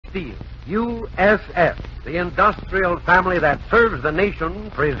Steel, USS, the industrial family that serves the nation,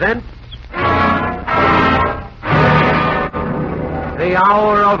 presents The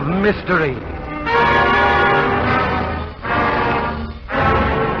Hour of Mystery.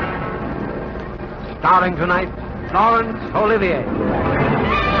 Starring tonight, Laurence, Olivier.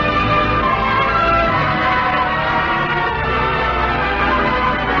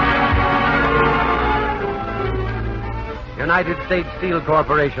 United States Steel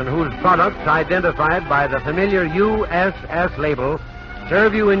Corporation, whose products, identified by the familiar USS label,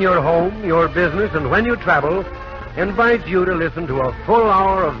 serve you in your home, your business, and when you travel, invites you to listen to a full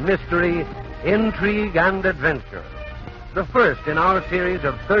hour of mystery, intrigue, and adventure. The first in our series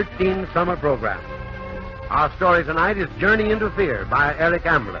of 13 summer programs. Our story tonight is Journey into Fear by Eric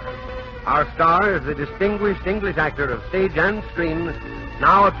Ambler. Our star is the distinguished English actor of stage and screen,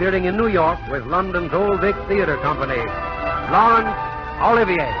 now appearing in New York with London's Old Vic Theatre Company, Laurence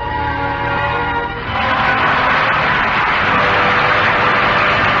Olivier.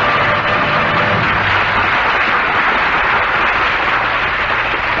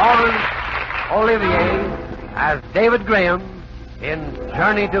 Laurence Olivier as David Graham in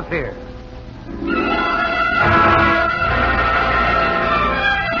Journey to Fear.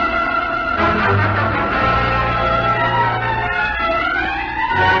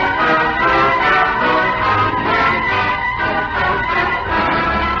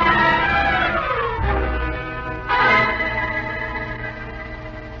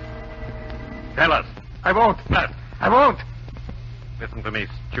 Tell us. I won't. I won't. Listen to me,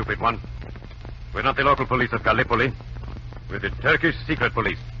 stupid one. We're not the local police of Gallipoli. We're the Turkish secret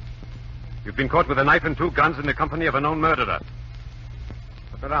police. You've been caught with a knife and 2 guns in the company of a known murderer.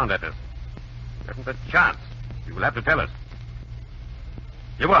 Look around at us. There isn't a chance. You will have to tell us.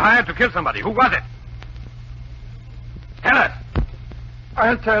 You were hired to kill somebody. Who was it? Tell us.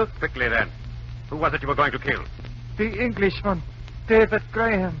 I'll tell. Quickly, then. Who was it you were going to kill? The Englishman, David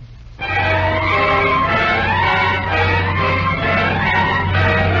Graham.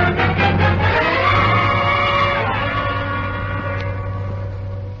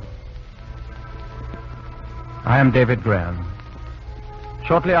 I am David Graham.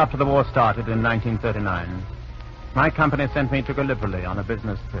 Shortly after the war started in 1939, my company sent me to Gallipoli on a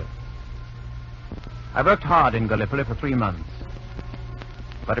business trip. I worked hard in Gallipoli for 3 months,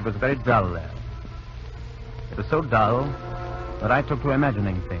 but it was very dull there. It was so dull that I took to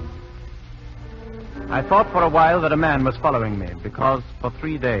imagining things. I thought for a while that a man was following me because for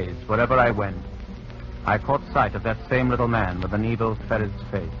 3 days, wherever I went, I caught sight of that same little man with an evil ferret's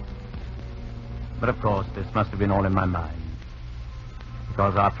face. But of course, this must have been all in my mind,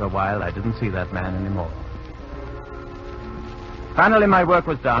 because after a while I didn't see that man anymore. Finally, my work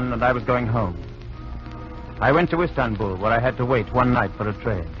was done and I was going home. I went to Istanbul, where I had to wait one night for a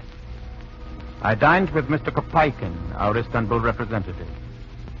train. I dined with Mr. Kopaikin, our Istanbul representative,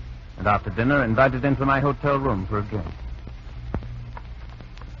 and after dinner invited him to my hotel room for a drink.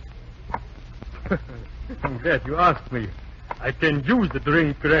 I'm glad you asked me. I can use the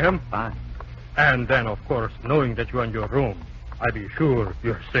drink, Graham. Fine. And then, of course, knowing that you're in your room, I'll be sure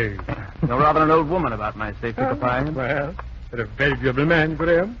you're safe. You're rather an old woman about my safety, Kopaikin. Well, you're a valuable man,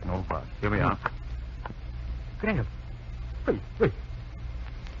 Graham. No, but here we are. Graham, wait.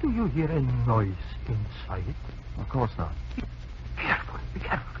 Do you hear any noise inside? Of course not. Be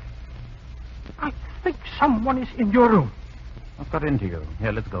careful. I think someone is in your room. What got into you?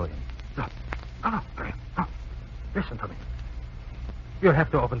 Here, let's go in. No, Graham, no. Listen to me. You'll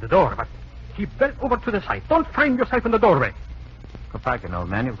have to open the door, but keep well over to the side. Don't find yourself in the doorway. Kopaikin, old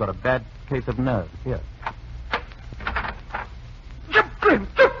man, you've got a bad case of nerves. Here. Jump, Graham,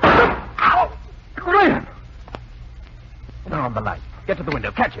 jump! Ow! Graham! Turn on the light. Get to the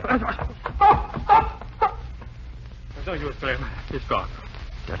window. Catch it. Stop! There's no use, Graham. He's gone.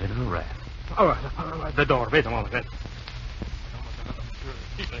 Dirty little rat. All right, the door. Wait a moment.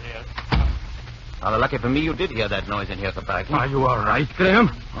 People here. Well, lucky for me you did hear that noise in here, Kopaikin. Are you all right, Graham?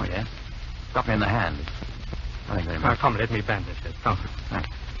 Oh, yes. Got me in the hand. Thank you very much. Come, let me bandage it. Come. Thanks.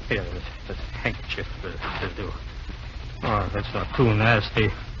 Here, this handkerchief will do. Oh, that's not too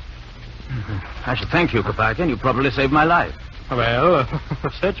nasty. I should thank you, Kopaikin. You probably saved my life. Well, I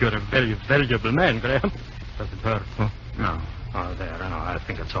said you're a very valuable man, Graham. Does it hurt? Huh? No. Oh, there. I know. I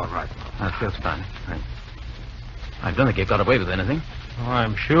think it's all right. That feels fine. Thanks. I don't think he got away with anything. Oh,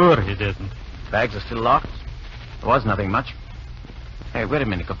 I'm sure he didn't. Bags are still locked. There was nothing much. Hey, wait a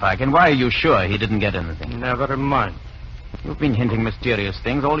minute, Kopaikin. Why are you sure he didn't get anything? Never mind. You've been hinting mysterious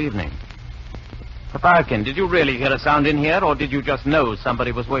things all evening. Kopaikin, did you really hear a sound in here, or did you just know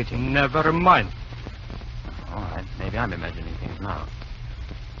somebody was waiting? Never mind. All right. Maybe I'm imagining things now.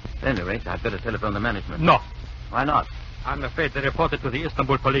 At any rate, I'd better telephone the management. No. Why not? I'm afraid they reported to the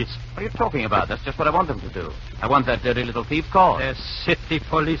Istanbul police. What are you talking about? That's just what I want them to do. I want that dirty little thief caught. The city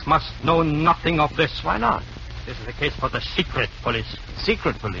police must know nothing of this. Why not? This is a case for the secret police.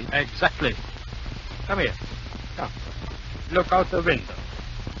 Secret police? Exactly. Come here. Come. Look out the window.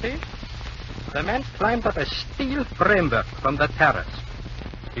 See? The man climbed up a steel framework from the terrace.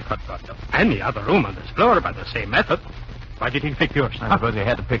 He could got to any other room on this floor by the same method. Why did he pick yours? I suppose he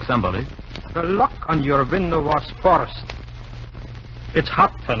had to pick somebody. The lock on your window was forced. It's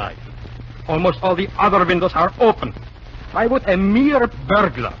hot tonight. Almost all the other windows are open. Why would a mere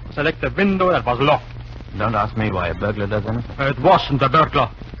burglar select a window that was locked? Don't ask me why a burglar does anything. It wasn't a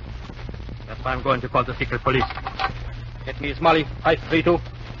burglar. That's why I'm going to call the secret police. Get me his Molly 532.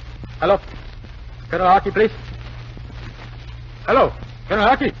 Hello? Colonel Harkey, please. Hello? Colonel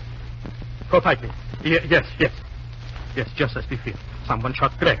Harkey? Go pipe me. Yes. Yes, just as we feared. Someone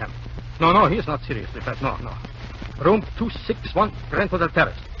shot Graham. No, he's not serious. In fact, no. Room 261, Brentwood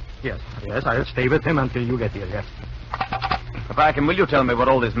Terrace. Yes, I'll stay with him until you get here, yes. Kapaikin, will you tell me what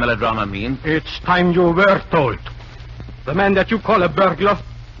all this melodrama means? It's time you were told. The man that you call a burglar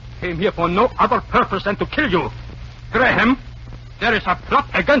came here for no other purpose than to kill you. Graham, there is a plot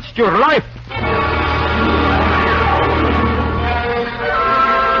against your life.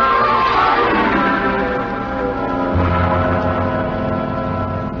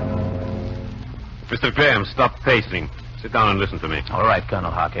 Mr. Graham, stop pacing. Sit down and listen to me. All right,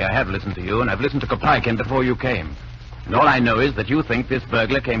 Colonel Harkey. I have listened to you, and I've listened to Kapaikin before you came. And all I know is that you think this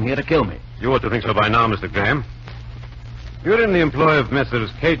burglar came here to kill me. You ought to think so by now, Mr. Graham. You're in the employ of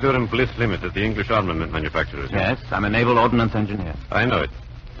Messrs. K. Durham Bliss Limited, the English armament manufacturers. Yes, I'm a naval ordnance engineer. I know it.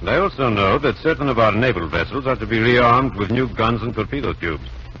 And I also know that certain of our naval vessels are to be rearmed with new guns and torpedo tubes.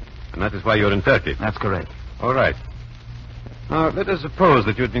 And that is why you're in Turkey. That's correct. All right. Now, let us suppose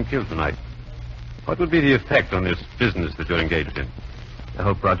that you had been killed tonight. What would be the effect on this business that you're engaged in? The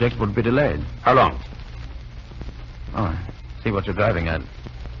whole project would be delayed. How long? Oh, I see what you're driving at.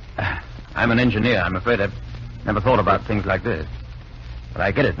 I'm an engineer. I'm afraid I've never thought about things like this. But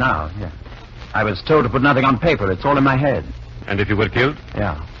I get it now, yeah. I was told to put nothing on paper. It's all in my head. And if you were killed?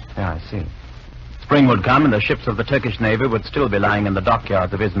 Yeah, I see. Spring would come and the ships of the Turkish Navy would still be lying in the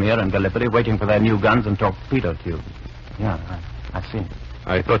dockyards of Izmir and Gallipoli waiting for their new guns and torpedo tubes. Yeah, I see.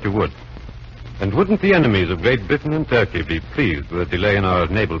 I thought you would. And wouldn't the enemies of Great Britain and Turkey be pleased with a delay in our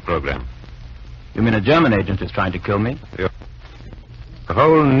naval program? You mean a German agent is trying to kill me? Yeah. The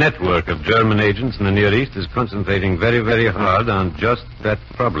whole network of German agents in the Near East is concentrating very, very hard on just that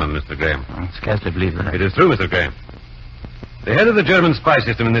problem, Mr. Graham. I scarcely believe that. It is true, Mr. Graham. The head of the German spy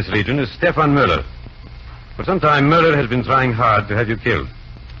system in this region is Stefan Müller. For some time, Müller has been trying hard to have you killed.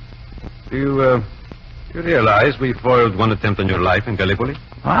 Do you realize we foiled one attempt on your life in Gallipoli?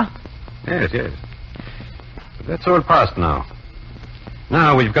 What? Yes. But that's all past now.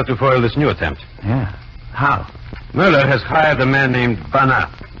 Now we've got to foil this new attempt. Yeah. How? Müller has hired a man named Banner.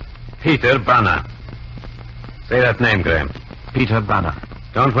 Peter Banner. Say that name, Graham. Peter Banner.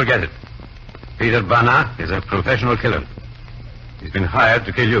 Don't forget it. Peter Banner is a professional killer. He's been hired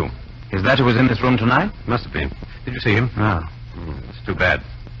to kill you. Is that who was in this room tonight? Must have been. Did you see him? No. It's too bad.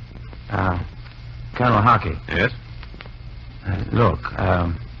 Colonel Harkey. Yes? Look,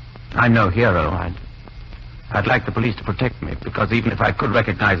 I'm no hero. I'd like the police to protect me, because even if I could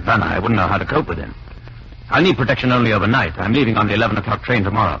recognize Banner, I wouldn't know how to cope with him. I'll need protection only overnight. I'm leaving on the 11 o'clock train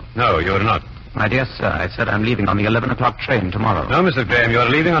tomorrow. No, you're not. My dear sir, I said I'm leaving on the 11 o'clock train tomorrow. No, Mr. Graham, you're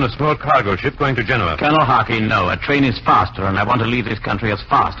leaving on a small cargo ship going to Genoa. Colonel Harkey, no. A train is faster, and I want to leave this country as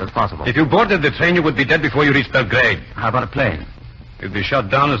fast as possible. If you boarded the train, you would be dead before you reached Belgrade. How about a plane? You'd be shot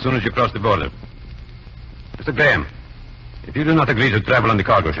down as soon as you crossed the border. Mr. Graham, if you do not agree to travel on the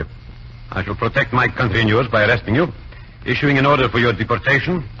cargo ship, I shall protect my country and yours by arresting you, issuing an order for your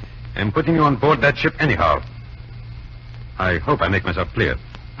deportation, and putting you on board that ship anyhow. I hope I make myself clear.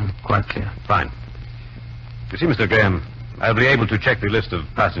 Quite clear. Fine. You see, Mr. Graham, I'll be able to check the list of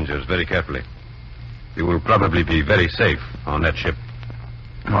passengers very carefully. You will probably be very safe on that ship.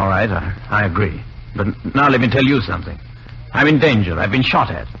 All right, I agree. But now let me tell you something. I'm in danger. I've been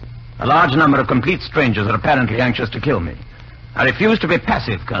shot at. A large number of complete strangers are apparently anxious to kill me. I refuse to be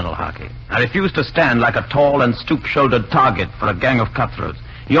passive, Colonel Harkey. I refuse to stand like a tall and stoop-shouldered target for a gang of cutthroats.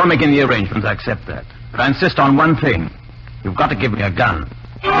 You're making the arrangements, I accept that. But I insist on one thing. You've got to give me a gun.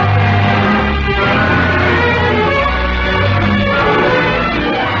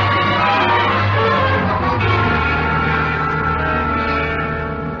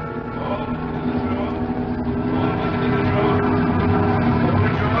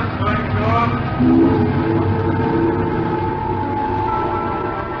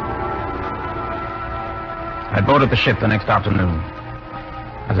 I boarded the ship the next afternoon.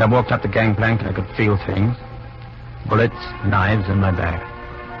 As I walked up the gangplank, I could feel things. Bullets, knives in my bag.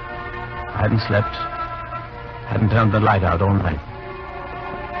 I hadn't slept. Hadn't turned the light out all night.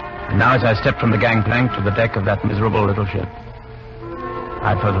 And now as I stepped from the gangplank to the deck of that miserable little ship,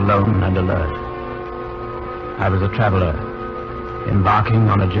 I felt alone and alert. I was a traveler, embarking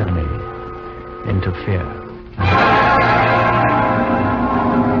on a journey into fear.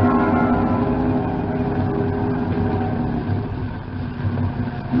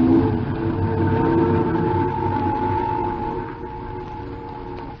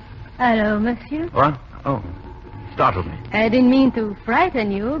 Hello, monsieur. What? Oh, startled me. I didn't mean to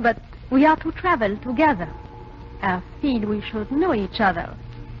frighten you, but we are to travel together. I feel we should know each other.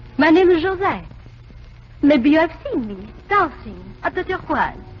 My name is Josette. Maybe you have seen me dancing at the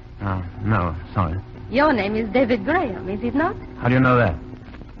Turquoise. Oh, no, sorry. Your name is David Graham, is it not? How do you know that?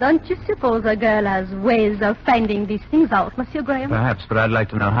 Don't you suppose a girl has ways of finding these things out, Monsieur Graham? Perhaps, but I'd like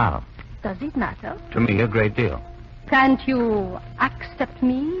to know how. Does it matter? To me, a great deal. Can't you accept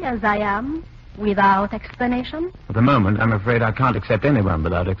me as I am without explanation? At the moment, I'm afraid I can't accept anyone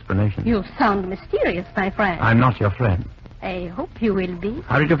without explanation. You sound mysterious, my friend. I'm not your friend. I hope you will be.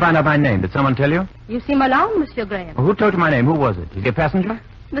 How did you find out my name? Did someone tell you? You seem alarmed, Monsieur Graham. Who told you my name? Who was it? Is he a passenger?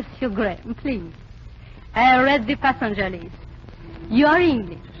 Monsieur Graham, please. I read the passenger list. You are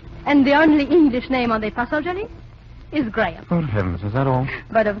English, and the only English name on the passenger list is Graham. Good heavens, is that all?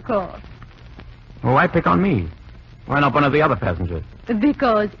 But of course, Well, why pick on me? Why not one of the other passengers?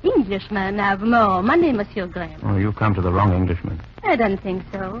 because Englishmen have more money, Monsieur Graham. Oh, you've come to the wrong Englishman. I don't think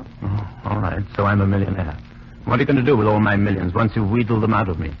so. Oh, all right, so I'm a millionaire. What are you going to do with all my millions once you've wheedled them out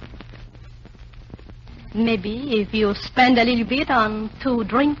of me? Maybe if you spend a little bit on 2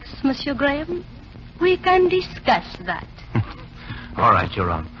 drinks, Monsieur Graham, we can discuss that. All right, you're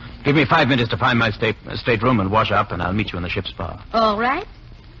on. Give me 5 minutes to find my stateroom and wash up, and I'll meet you in the ship's bar. All right.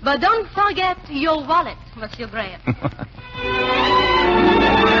 But don't forget your wallet, Monsieur Graham.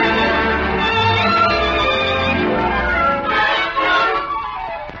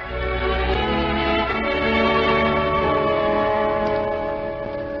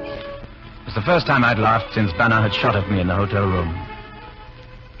 It was the first time I'd laughed since Banner had shot at me in the hotel room.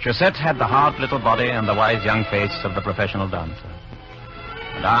 Josette had the hard little body and the wise young face of the professional dancer.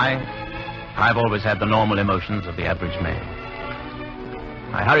 And I've always had the normal emotions of the average male.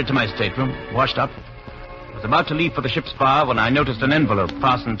 I hurried to my stateroom, washed up, was about to leave for the ship's bar when I noticed an envelope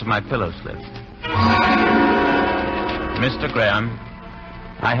fastened to my pillow slip. Mr. Graham,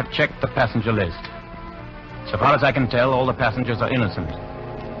 I have checked the passenger list. So far as I can tell, all the passengers are innocent.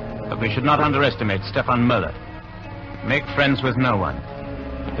 But we should not underestimate Stefan Möller. Make friends with no one,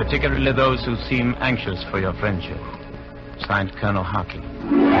 particularly those who seem anxious for your friendship. Signed, Colonel Harkey.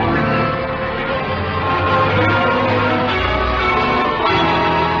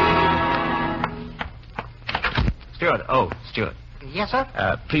 Steward. Yes,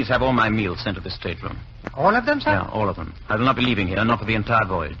 sir? Please have all my meals sent to the stateroom. All of them, sir? Yeah, all of them. I will not be leaving here, not for the entire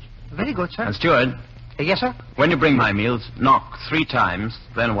voyage. Very good, sir. And steward, Yes, sir? when you bring my meals, knock 3 times,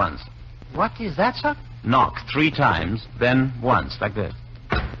 then once. What is that, sir? Knock 3 times, then once, like this.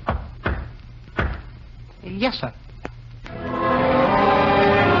 Yes, sir.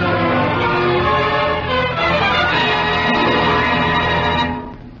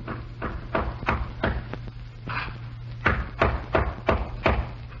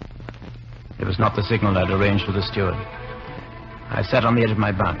 It was not the signal I'd arranged with the steward. I sat on the edge of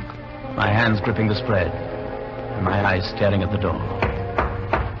my bunk, my hands gripping the spread, and my eyes staring at the door.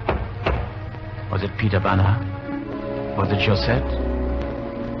 Was it Peter Banner? Was it Josette?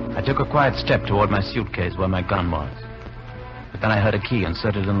 I took a quiet step toward my suitcase where my gun was. But then I heard a key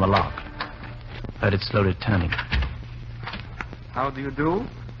inserted in the lock. Heard it slowly turning. How do you do?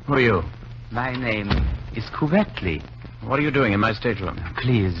 Who are you? My name is Covetli. What are you doing in my stateroom?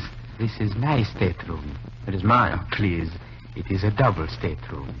 Please, this is my stateroom. It is mine. Please, it is a double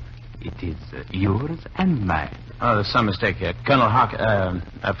stateroom. It is yours and mine. Oh, there's some mistake here. Colonel Hark,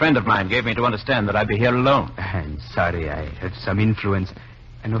 a friend of mine gave me to understand that I'd be here alone. I'm sorry, I had some influence.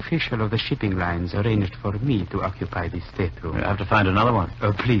 An official of the shipping lines arranged for me to occupy this stateroom. You'll have to find another one.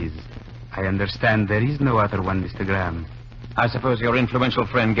 Oh, please. I understand there is no other one, Mr. Graham. I suppose your influential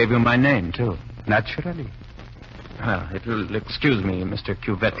friend gave you my name, too. Naturally. Well, if you'll excuse me, Mr.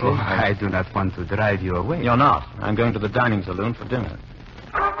 Cuvetli. Oh, I do not want to drive you away. You're not. I'm going to the dining saloon for dinner.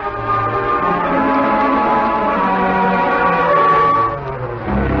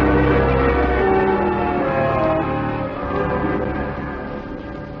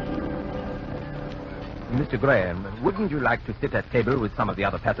 Mr. Graham, wouldn't you like to sit at table with some of the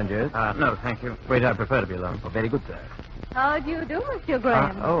other passengers? No, thank you. Afraid I prefer to be alone. Oh, very good, sir. How do you do, Monsieur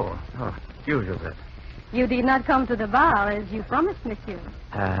Graham? Excuse you, sir. You did not come to the bar as you promised, Monsieur.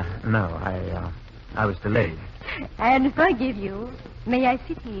 No, I was delayed. And forgive you. May I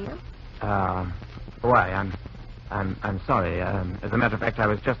sit here? Why, I'm sorry. As a matter of fact, I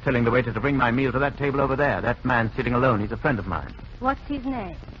was just telling the waiter to bring my meal to that table over there. That man sitting alone, he's a friend of mine. What's his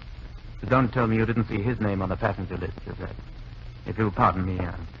name? Don't tell me you didn't see his name on the passenger list, Josette. If you'll pardon me,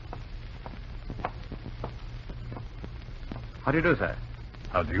 How do you do, sir?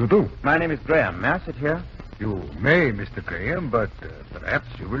 How do you do? My name is Graham. May I sit here? You may, Mr. Graham, but perhaps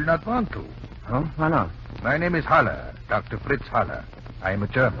you will not want to. Oh, why not? My name is Haller, Dr. Fritz Haller. I am a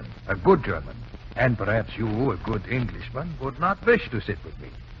German, a good German. And perhaps you, a good Englishman, would not wish to sit with me.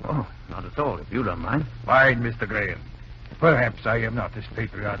 Oh, not at all, if you don't mind. Fine, Mr. Graham. Perhaps I am not as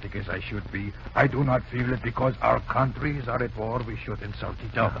patriotic as I should be. I do not feel that because our countries are at war, we should insult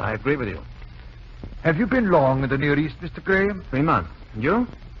each other. I agree with you. Have you been long in the Near East, Mr. Graham? 3 months. And you?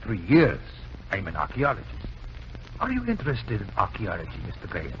 3 years. I'm an archaeologist. Are you interested in archaeology, Mr.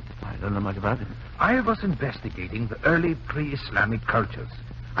 Graham? I don't know much about it. I was investigating the early pre-Islamic cultures.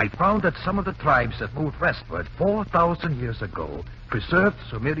 I found that some of the tribes that moved westward 4,000 years ago preserved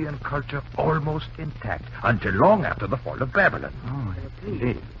Sumerian culture almost intact until long after the fall of Babylon. Oh,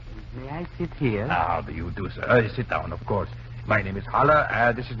 indeed. May I sit here? How do you do, sir? Sit down, of course. My name is Haller.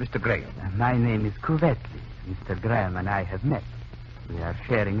 This is Mr. Graham. My name is Covetli. Mr. Graham and I have met. We are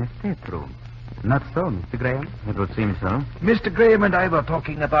sharing a stateroom. Not so, Mr. Graham? It would seem so. Mr. Graham and I were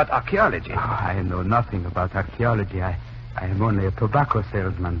talking about archaeology. Oh, I know nothing about archaeology. I am only a tobacco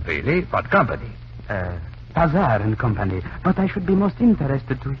salesman. Really? What company? Pazar and Company. But I should be most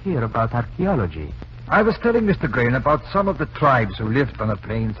interested to hear about archaeology. I was telling Mr. Graham about some of the tribes who lived on the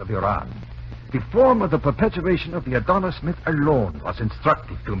plains of Iran. The form of the perpetuation of the Adonis myth alone was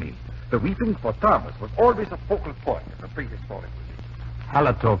instructive to me. The weeping for Thomas was always a focal point of the prehistoric religion.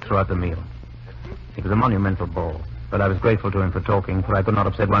 Haller talked throughout the meal. It was a monumental ball, but I was grateful to him for talking, for I could not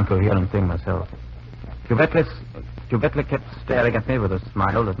have said one coherent thing myself. Cuvetli kept staring at me with a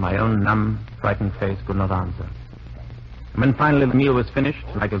smile that my own numb, frightened face could not answer. And when finally the meal was finished,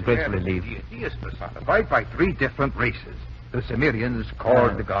 I could gracefully leave. He is personified by 3 different races. The Sumerians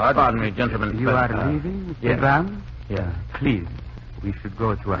called the god... Pardon me, gentlemen. You are leaving, Mr. Graham? Yeah. Please, we should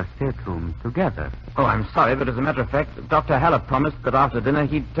go to our stateroom together. Oh, I'm sorry, but as a matter of fact, Dr. Haller promised that after dinner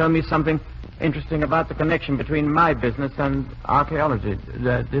he'd tell me something interesting about the connection between my business and archaeology.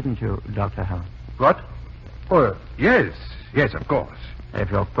 Didn't you, Dr. Haller? What? Oh, yes, of course.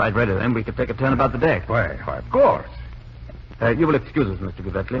 If you're quite ready, then we could take a turn about the deck. Why, of course. You will excuse us, Mr.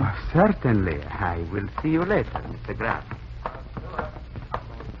 Cuvetli. Oh, certainly. I will see you later, Mr. Graham.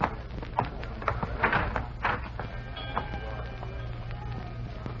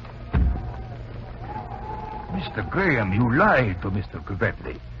 Mr. Graham, you lied to Mr.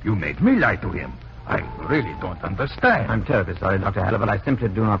 Cuvetli. You made me lie to him. I really don't understand. I'm terribly sorry, Dr. Haller, but I simply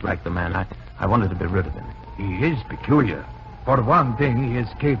do not like the man. I wanted to be rid of him. He is peculiar. For one thing, he is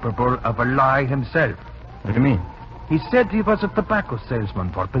capable of a lie himself. What do you mean? He said he was a tobacco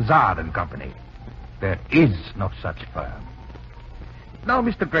salesman for Pazar and Company. There is no such firm. Now,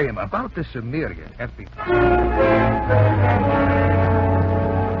 Mr. Graham, about the Sumerian epic...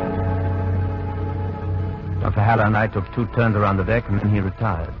 Dr. Haller and I took 2 turns around the deck, and then he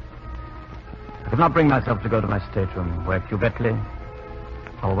retired. I could not bring myself to go to my stateroom, where Cuvetli,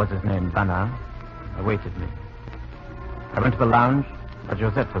 or what's his name, Banner, awaited me. I went to the lounge, but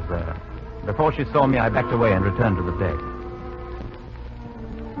Josette was there. Before she saw me, I backed away and returned to the deck.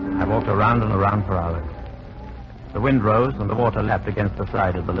 I walked around and around for hours. The wind rose, and the water lapped against the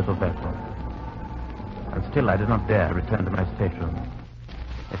side of the little vessel. And still I did not dare return to my stateroom.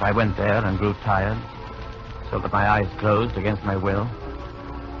 If I went there and grew tired, so that my eyes closed against my will,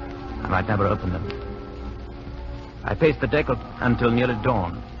 I might never open them. I paced the deck until nearly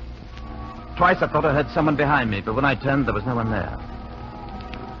dawn. Twice I thought I heard someone behind me, but when I turned, there was no one there.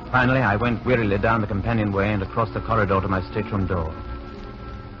 Finally, I went wearily down the companionway and across the corridor to my stateroom door.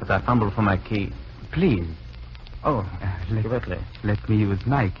 As I fumbled for my key... Please. Oh, Cuvetli. Let me use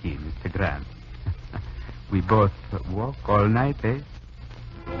my key, Mr. Graham. We both walk all night, eh?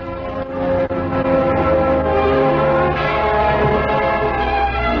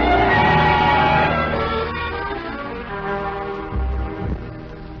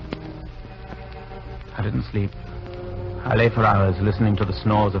 I didn't sleep. I lay for hours listening to the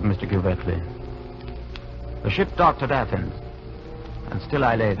snores of Mr. Cuvetli. The ship docked at Athens, and still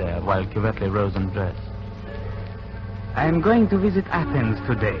I lay there while Cuvetli rose and dressed. I am going to visit Athens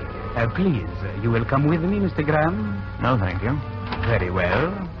today. Please, you will come with me, Mr. Graham? No, thank you. Very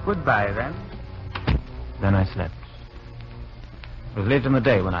well. Goodbye, then. Then I slept. It was late in the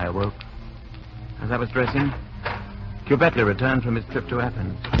day when I awoke. As I was dressing, Cubetley returned from his trip to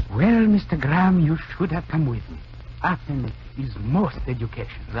Athens. Well, Mr. Graham, you should have come with me. Athens is most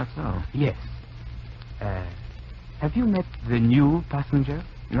educational. Is that so? Yes. Have you met the new passenger?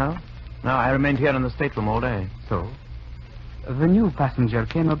 No. No, I remained here in the stateroom all day. So? The new passenger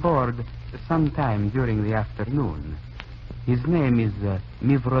came aboard sometime during the afternoon. His name is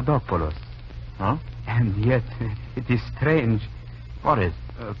Mivrodopoulos. Huh? And yet, it is strange. What is?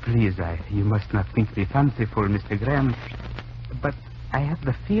 Please, you must not think me fanciful, Mr. Graham. But I have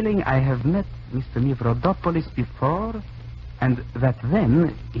the feeling I have met Mr. Mivrodopoulos before, and that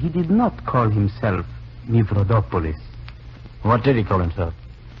then he did not call himself Mivrodopoulos. What did he call himself?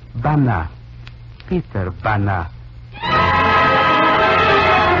 Bana. Peter Bana.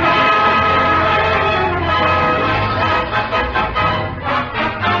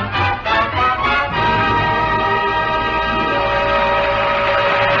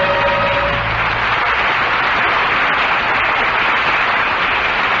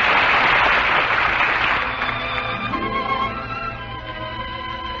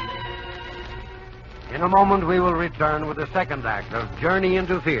 In a moment, we will return with the second act of Journey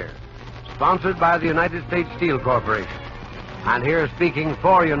into Fear, sponsored by the United States Steel Corporation. And here speaking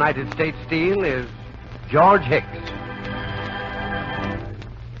for United States Steel is George Hicks.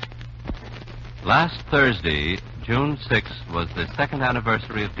 Last Thursday, June 6th, was the second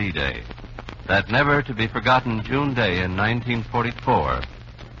anniversary of D-Day. That never-to-be-forgotten June day in 1944,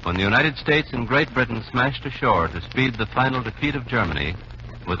 when the United States and Great Britain smashed ashore to speed the final defeat of Germany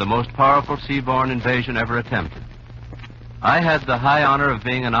with the most powerful seaborne invasion ever attempted. I had the high honor of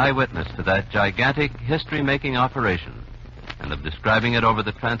being an eyewitness to that gigantic history-making operation and of describing it over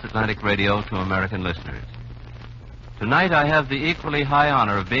the transatlantic radio to American listeners. Tonight I have the equally high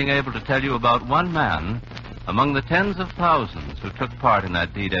honor of being able to tell you about one man among the tens of thousands who took part in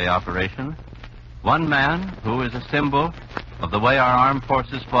that D-Day operation, one man who is a symbol of the way our armed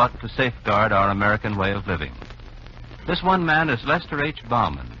forces fought to safeguard our American way of living. This one man is Lester H.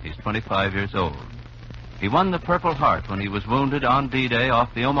 Bauman. He's 25 years old. He won the Purple Heart when he was wounded on D-Day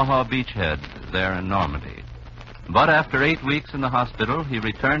off the Omaha beachhead there in Normandy. But after 8 weeks in the hospital, he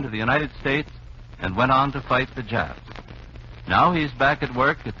returned to the United States and went on to fight the Japs. Now he's back at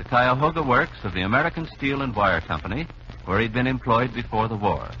work at the Cuyahoga Works of the American Steel and Wire Company, where he'd been employed before the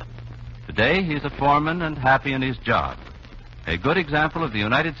war. Today, he's a foreman and happy in his job. A good example of the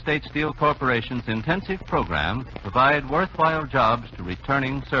United States Steel Corporation's intensive program to provide worthwhile jobs to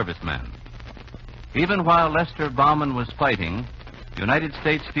returning servicemen. Even while Lester Bauman was fighting, United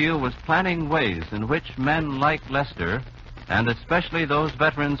States Steel was planning ways in which men like Lester, and especially those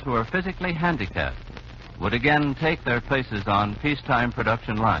veterans who are physically handicapped, would again take their places on peacetime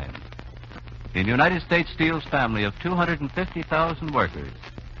production lines. In United States Steel's family of 250,000 workers,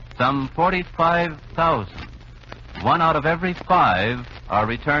 some 45,000, 1 out of every 5 are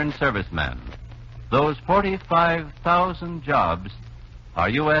returned servicemen. Those 45,000 jobs are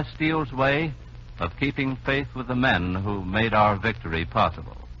U.S. Steel's way of keeping faith with the men who made our victory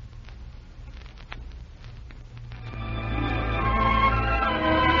possible.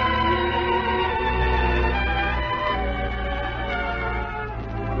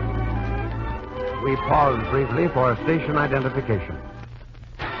 We pause briefly for station identification.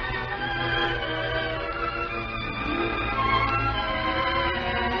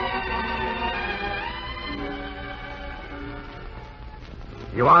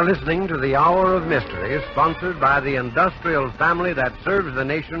 You are listening to the Hour of Mystery, sponsored by the industrial family that serves the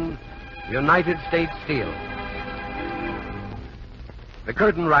nation, United States Steel. The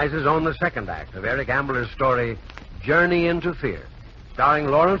curtain rises on the second act of Eric Ambler's story, Journey into Fear, starring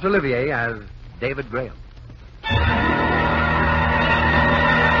Laurence Olivier as David Graham.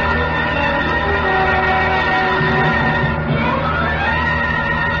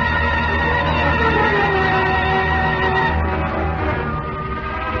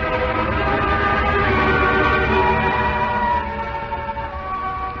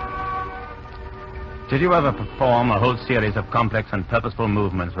 Did you ever perform a whole series of complex and purposeful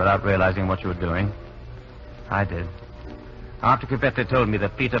movements without realizing what you were doing? I did. After Cubetley told me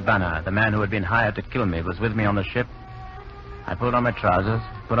that Peter Bana, the man who had been hired to kill me, was with me on the ship, I pulled on my trousers,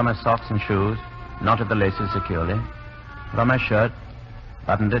 put on my socks and shoes, knotted the laces securely, put on my shirt,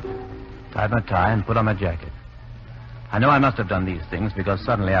 buttoned it, tied my tie, and put on my jacket. I know I must have done these things because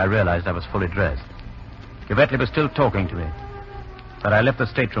suddenly I realized I was fully dressed. Cubetley was still talking to me. But I left the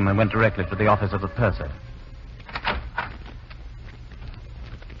stateroom and went directly to the office of the purser.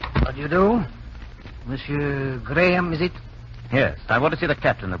 What do you do? Monsieur Graham, is it? Yes, I want to see the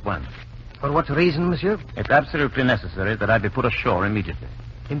captain at once. For what reason, monsieur? It's absolutely necessary that I be put ashore immediately.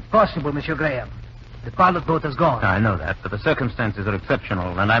 Impossible, Monsieur Graham. The pilot boat has gone. I know that, but the circumstances are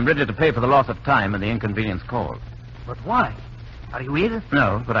exceptional, and I'm ready to pay for the loss of time and the inconvenience caused. But why? Are you ill?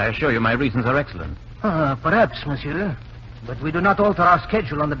 No, but I assure you my reasons are excellent. Perhaps, monsieur. But we do not alter our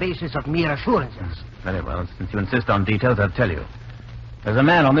schedule on the basis of mere assurances. Very well. Since you insist on details, I'll tell you. There's a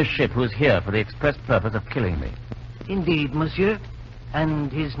man on this ship who is here for the express purpose of killing me. Indeed, monsieur.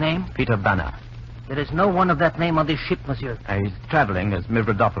 And his name? Peter Banner. There is no one of that name on this ship, monsieur. He's traveling as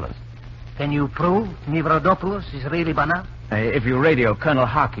Mivrodopoulos. Can you prove Mivrodopoulos is really Banner? If you radio Colonel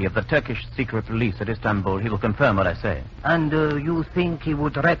Haki of the Turkish secret police at Istanbul, he will confirm what I say. And you think he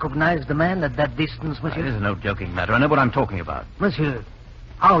would recognize the man at that distance, monsieur? This is no joking matter. I know what I'm talking about. Monsieur,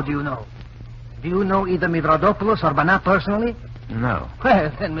 how do you know? Do you know either Mivrodopoulos or Banner personally? No.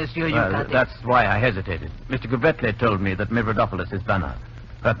 Well, then, monsieur, you can't... That's why I hesitated. Mr. Kuvetle told me that Mivrodopoulos is Banner.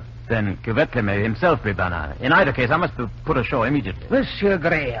 But then Kuvetle may himself be Banner. In either case, I must be put ashore immediately. Monsieur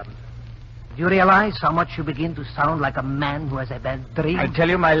Graham, do you realize how much you begin to sound like a man who has a bad dream? I tell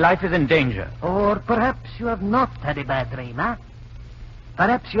you, my life is in danger. Or perhaps you have not had a bad dream, huh?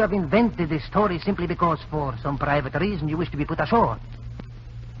 Perhaps you have invented this story simply because for some private reason you wish to be put ashore.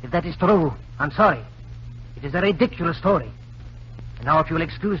 If that is true, I'm sorry. It is a ridiculous story. And now, if you will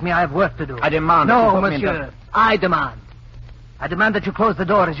excuse me, I have work to do. I demand... No, monsieur. I demand. I demand that you close the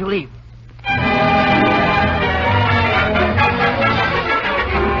door as you leave.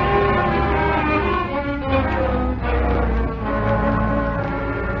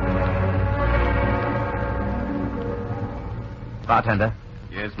 Bartender.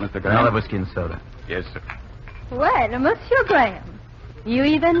 Yes, Mr. Graham. Another whiskey and soda. Yes, sir. Well, Monsieur Graham, you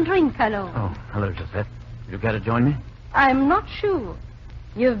even drink alone. Oh, hello, Joseph. You care to join me? I'm not sure.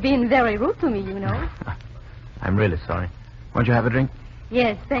 You've been very rude to me, you know. I'm really sorry. Won't you have a drink?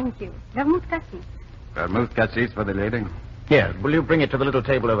 Yes, thank you. Vermouth cassis. Vermouth cassis for the lady? Here, will you bring it to the little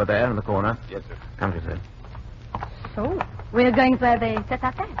table over there in the corner? Yes, sir. Come, Joseph. So, we're going to have a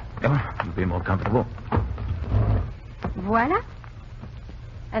tete-a-tete. Oh, you'll be more comfortable. Voila.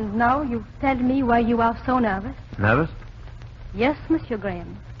 And now you tell me why you are so nervous. Nervous? Yes, Monsieur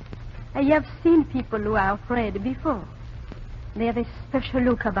Graham. I have seen people who are afraid before. They have a special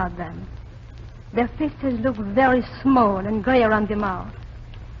look about them. Their faces look very small and gray around the mouth.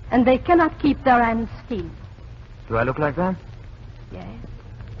 And they cannot keep their hands still. Do I look like that? Yes.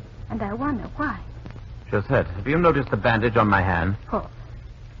 And I wonder why. Josette, have you noticed the bandage on my hand? Oh,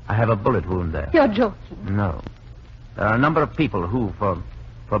 I have a bullet wound there. you're joking. No. There are a number of people who,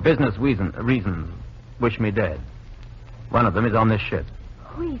 for business reasons, wish me dead. One of them is on this ship.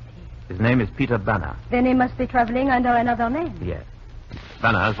 Who is he? His name is Peter Banner. Then he must be traveling under another name. Yes.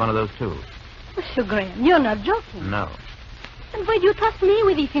 Banner is one of those too. Monsieur Graham, you're not joking. No. And why do you trust me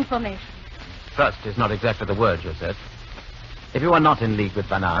with this information? Trust is not exactly the word, Josette. If you are not in league with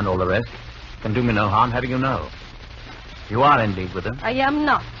Banner and all the rest, it can do me no harm having you know. If you are in league with them... I am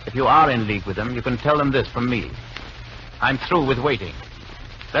not. If you are in league with them, you can tell them this from me. I'm through with waiting.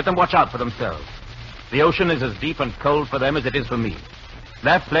 Let them watch out for themselves. The ocean is as deep and cold for them as it is for me.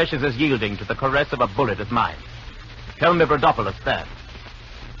 Their flesh is as yielding to the caress of a bullet as mine. Tell Mivrodopoulos that.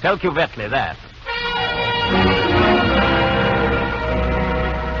 Tell Kuvetle that.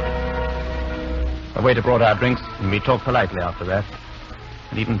 The waiter brought our drinks, and we talked politely after that.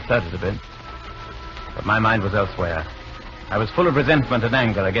 And even flirted a bit. But my mind was elsewhere. I was full of resentment and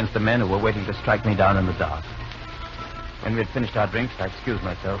anger against the men who were waiting to strike me down in the dark. When we had finished our drinks, I excused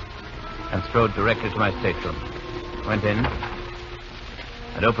myself and strode directly to my stateroom. Went in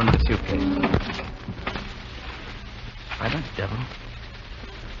and opened the suitcase. Why the devil?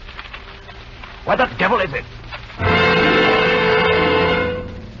 What the devil is it?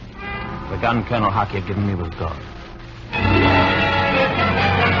 The gun Colonel Haki had given me was gone.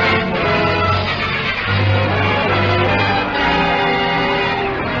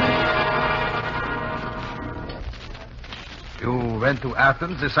 You went to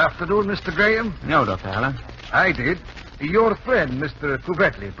Athens this afternoon, Mr. Graham? No, Dr. Haller. I did. Your friend, Mr.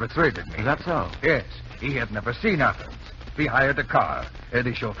 Kuvetle, persuaded me. Is that so? Yes. He had never seen Athens. We hired a car.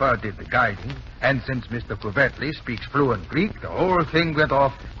 The chauffeur did the guiding. And since Mr. Kuvetle speaks fluent Greek, the whole thing went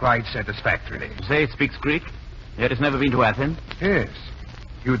off quite satisfactorily. You say he speaks Greek? Yet has never been to Athens? Yes.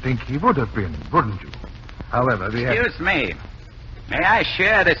 You'd think he would have been, wouldn't you? However, we have... Excuse me. May I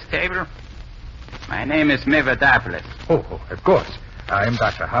share this table? My name is Mivrodopoulos. Oh, of course. I'm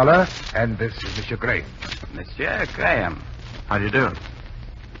Dr. Haller, and this is Monsieur Graham. Monsieur Graham. How do you do?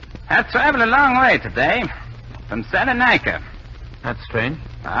 I've traveled a long way today. From Salonika. That's strange.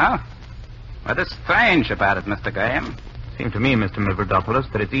 Oh? What is strange about it, Mr. Graham? Seemed to me, Mr.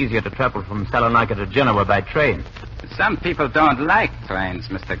 Mavrodopoulos, that it's easier to travel from Salonika to Genoa by train. Some people don't like trains,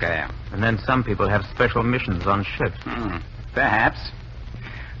 Mr. Graham. And then some people have special missions on ships. Perhaps.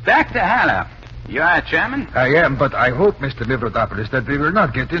 Dr. Haller, you are German? I am, but I hope, Mr. Mavrodopoulos, that we will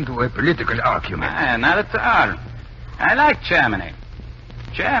not get into a political argument. Not at all. I like Germany.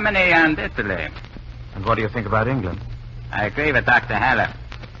 Germany and Italy. And what do you think about England? I agree with Dr. Haller.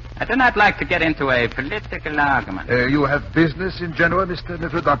 I do not like to get into a political argument. You have business in Genoa, Mr.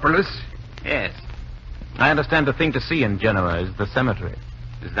 Mavrodopoulos? Yes. I understand the thing to see in Genoa is the cemetery.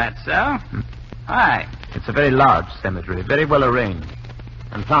 Is that so? Why? It's a very large cemetery, very well arranged,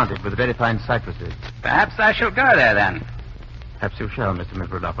 and planted with very fine cypresses. Perhaps I shall go there, then. Perhaps you shall, Mr.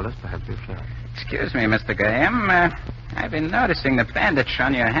 Mavrodopoulos. Perhaps you shall. Excuse me, Mr. Graham. I've been noticing the bandage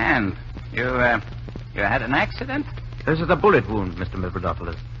on your hand. You had an accident? This is a bullet wound, Mr.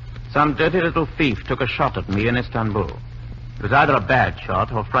 Mavrodopoulos. Some dirty little thief took a shot at me in Istanbul. It was either a bad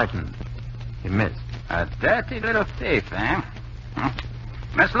shot or frightened. He missed. A dirty little thief, eh?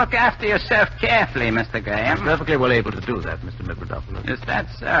 Must look after yourself carefully, Mr. Graham. I'm perfectly well able to do that, Mr. Mavrodopoulos. Is that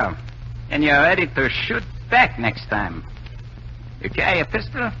so? And you're ready to shoot back next time. You carry a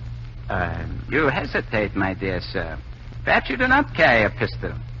pistol? You hesitate, my dear sir. Perhaps you do not carry a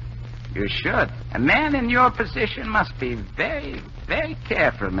pistol. You should. A man in your position must be very, very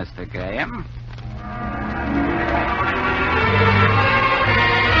careful, Mr. Graham.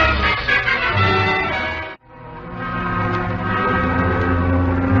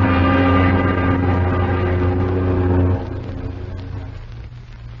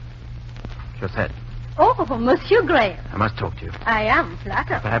 Josette. Oh, Monsieur Graham. I must talk to you. I am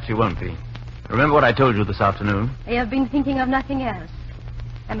flattered. Perhaps you won't be. Remember what I told you this afternoon? I have been thinking of nothing else.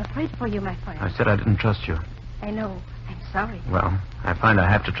 I'm afraid for you, my friend. I said I didn't trust you. I know. I'm sorry. Well, I find I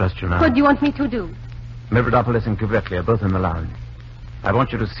have to trust you now. What do you want me to do? Mavrodopoulos and Cuvetli are both in the lounge. I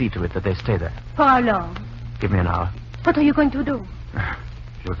want you to see to it that they stay there. For how long? Give me an hour. What are you going to do?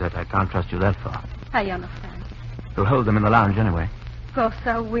 Josette, I can't trust you that far. I understand. You'll hold them in the lounge anyway. Of course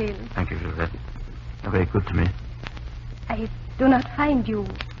I will. Thank you, Josette. You're very good to me. I do not find you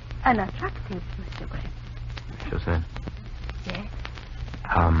unattractive, Mr. Graham. Josette. Yes?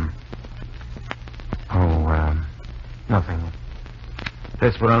 Nothing. If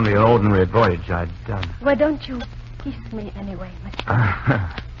this were only an ordinary voyage, I'd... Why don't you kiss me anyway, Mr. Graham?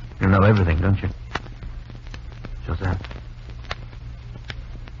 You know everything, don't you? Josette.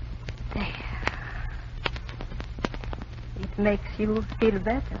 There. It makes you feel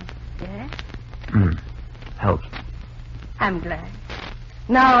better, yes? Helps. I'm glad.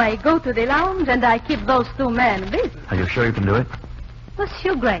 Now I go to the lounge and I keep those two men busy. Are you sure you can do it?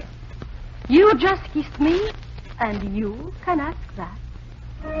 Monsieur Graham, you just kissed me, and you can ask that.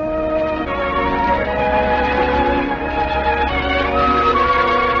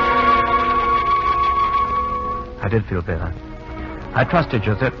 I did feel better. I trusted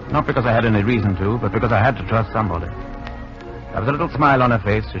Josette, not because I had any reason to, but because I had to trust somebody. There was a little smile on her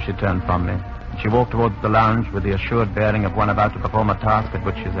face as she turned from me. She walked towards the lounge with the assured bearing of one about to perform a task at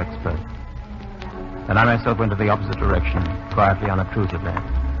which she is expert. Then I myself went in the opposite direction, quietly, unobtrusively,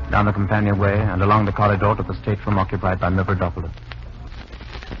 down the companionway and along the corridor to the stateroom occupied by Mavrodopoulos.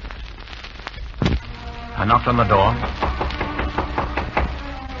 I knocked on the door.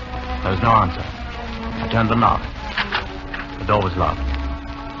 There was no answer. I turned the knob. The door was locked.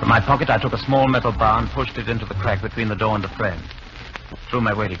 From my pocket, I took a small metal bar and pushed it into the crack between the door and the frame. Threw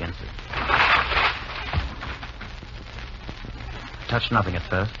my weight against it. Touched nothing at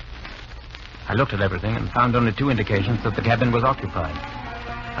first. I looked at everything and found only two indications that the cabin was occupied.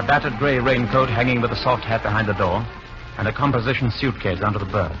 A battered gray raincoat hanging with a soft hat behind the door, and a composition suitcase under the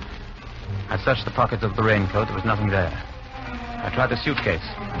berth. I searched the pockets of the raincoat. There was nothing there. I tried the suitcase.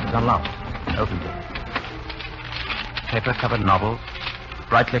 It was unlocked. I opened it. Paper-covered novels,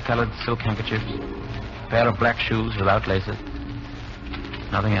 brightly colored silk handkerchiefs, a pair of black shoes without laces.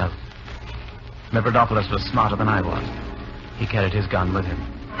 Nothing else. Mavrodopoulos was smarter than I was. He carried his gun with him.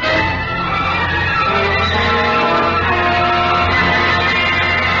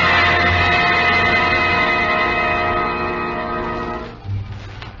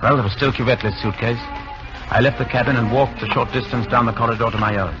 Well, there was still Cuvetli's suitcase. I left the cabin and walked a short distance down the corridor to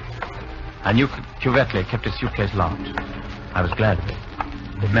my own. I knew Cuvetli kept his suitcase locked. I was glad of it.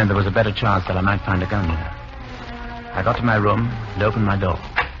 It meant there was a better chance that I might find a gun there. I got to my room and opened my door.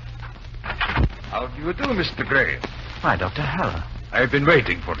 How do you do, Mr. Graham? Why, Dr. Haller. I've been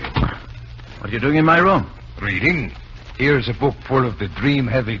waiting for you. What are you doing in my room? Reading. Here's a book full of the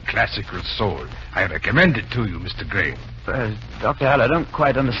dream-heavy classical soul. I recommend it to you, Mr. Graham. Dr. Hall, I don't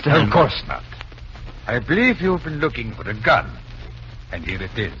quite understand. Of course not. I believe you've been looking for a gun. And here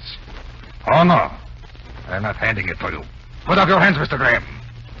it is. Oh, no. I'm not handing it to you. Put up your hands, Mr. Graham.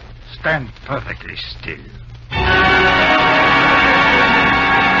 Stand perfectly still.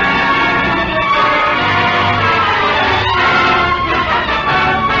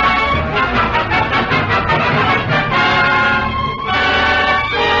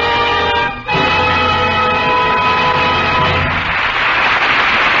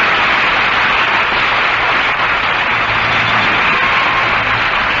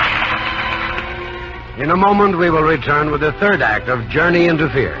 In a moment, we will return with the third act of Journey into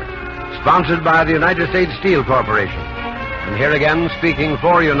Fear, sponsored by the United States Steel Corporation. And here again, speaking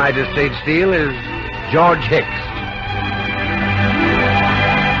for United States Steel, is George Hicks.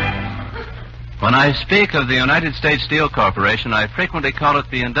 When I speak of the United States Steel Corporation, I frequently call it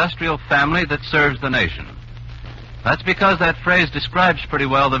the industrial family that serves the nation. That's because that phrase describes pretty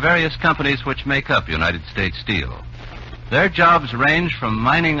well the various companies which make up United States Steel. Their jobs range from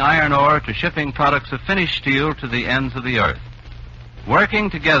mining iron ore to shipping products of finished steel to the ends of the earth. Working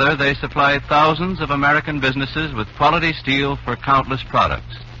together, they supply thousands of American businesses with quality steel for countless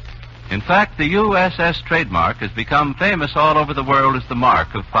products. In fact, the USS trademark has become famous all over the world as the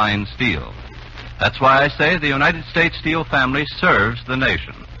mark of fine steel. That's why I say the United States Steel family serves the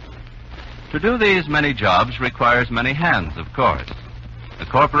nation. To do these many jobs requires many hands, of course. The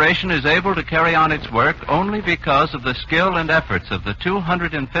corporation is able to carry on its work only because of the skill and efforts of the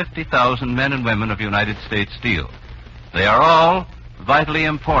 250,000 men and women of United States Steel. They are all vitally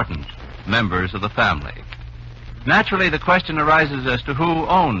important members of the family. Naturally, the question arises as to who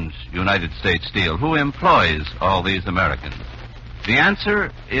owns United States Steel, who employs all these Americans. The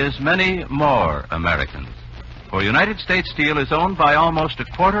answer is many more Americans, for United States Steel is owned by almost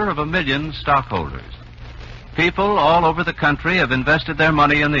 250,000 stockholders. People all over the country have invested their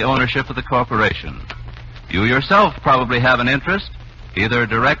money in the ownership of the corporation. You yourself probably have an interest, either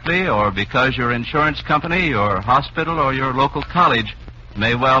directly or because your insurance company, your hospital, or your local college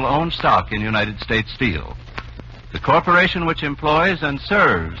may well own stock in United States Steel. The corporation which employs and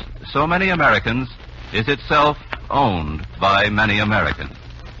serves so many Americans is itself owned by many Americans.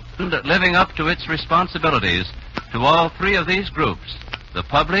 And living up to its responsibilities to all three of these groups, the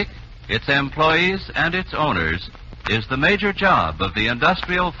public, its employees, and its owners, is the major job of the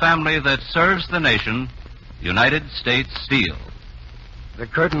industrial family that serves the nation, United States Steel. The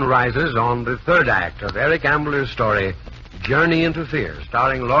curtain rises on the third act of Eric Ambler's story, Journey into Fear,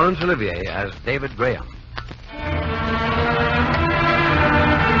 starring Laurence Olivier as David Graham.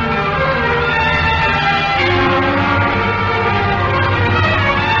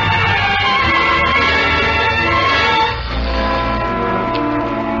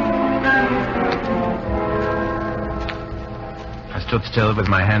 Stood still with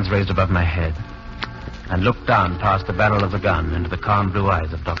my hands raised above my head and looked down past the barrel of the gun into the calm blue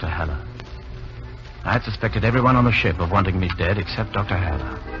eyes of Dr. Haller. I had suspected everyone on the ship of wanting me dead except Dr.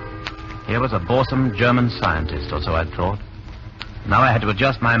 Haller. Here was a boresome German scientist, or so I'd thought. Now I had to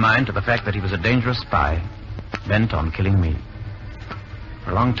adjust my mind to the fact that he was a dangerous spy bent on killing me.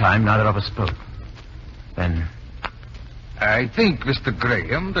 For a long time, neither of us spoke. Then... I think, Mr.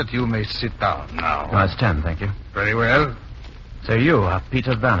 Graham, that you may sit down now. I stand, thank you. Very well. So you are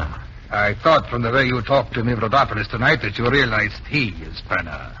Peter Banner. I thought from the way you talked to Mivrodopoulos tonight that you realized he is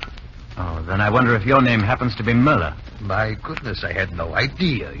Banner. Oh, then I wonder if your name happens to be Muller. My goodness, I had no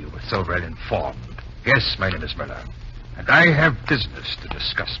idea you were so well informed. Yes, my name is Muller. And I have business to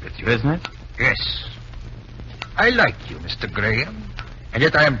discuss with you. Business? Yes. I like you, Mr. Graham, and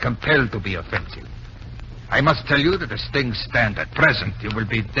yet I am compelled to be offensive. I must tell you that as things stand at present, you will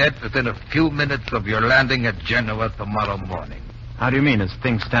be dead within a few minutes of your landing at Genoa tomorrow morning. How do you mean, as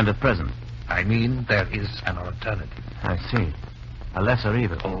things stand at present? I mean, there is an alternative. I see. A lesser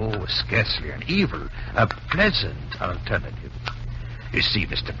evil. Oh, scarcely an evil. A pleasant alternative. You see,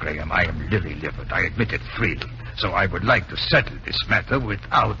 Mr. Graham, I am lily-livered. I admit it freely. So I would like to settle this matter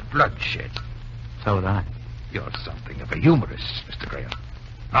without bloodshed. So would I. You're something of a humorist, Mr. Graham.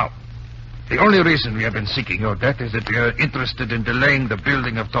 Now, the only reason we have been seeking your death is that we are interested in delaying the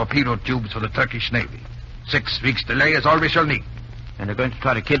building of torpedo tubes for the Turkish Navy. 6 weeks' delay is all we shall need. And they're going to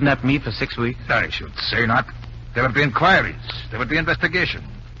try to kidnap me for 6 weeks? I should say not. There would be inquiries. There would be investigation.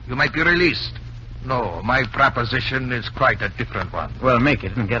 You might be released. No, my proposition is quite a different one. Well, make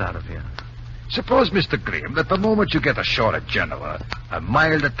it and get out of here. Suppose, Mr. Graham, that the moment you get ashore at Genoa, a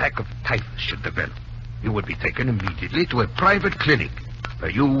mild attack of typhus should develop. You would be taken immediately to a private clinic where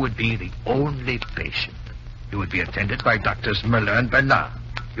you would be the only patient. You would be attended by Doctors Muller and Bernard.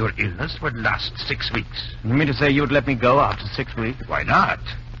 Your illness would last 6 weeks. You mean to say you'd let me go after 6 weeks? Why not?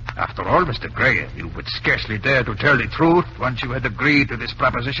 After all, Mr. Graham, you would scarcely dare to tell the truth once you had agreed to this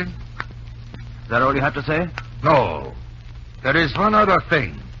proposition. Is that all you have to say? No. There is one other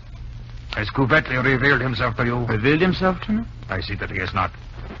thing. Has Couvetley revealed himself to you? Revealed himself to me? I see that he has not.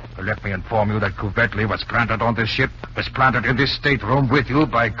 But let me inform you that Couvetley was planted on this ship, was planted in this stateroom with you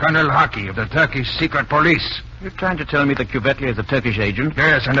by Colonel Haki of the Turkish secret police. You're trying to tell me that Couvetley is a Turkish agent?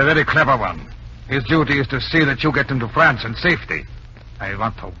 Yes, and a very clever one. His duty is to see that you get into France in safety. I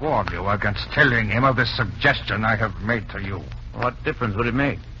want to warn you against telling him of this suggestion I have made to you. What difference would it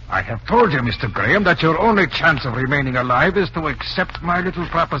make? I have told you, Mr. Graham, that your only chance of remaining alive is to accept my little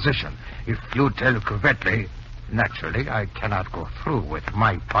proposition. If you tell Couvetley, naturally, I cannot go through with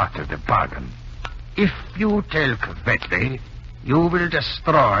my part of the bargain. If you tell Couvetley, you will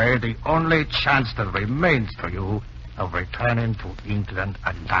destroy the only chance that remains to you of returning to England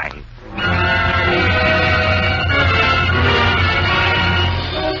alive.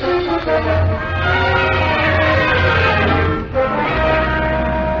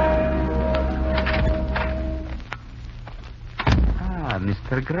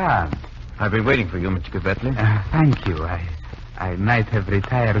 Mr. Graham. I've been waiting for you, Mr. Couvetley. Thank you. I might have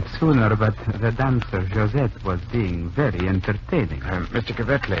retired sooner, but the dancer Josette was being very entertaining. Mr.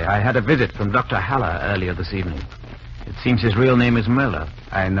 Couvetley, I had a visit from Dr. Haller earlier this evening. It seems his real name is Müller.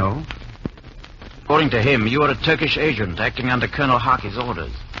 I know. According to him, you are a Turkish agent acting under Colonel Haki's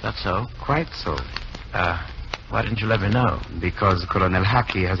orders. That's so? Quite so. Why didn't you let me know? Because Colonel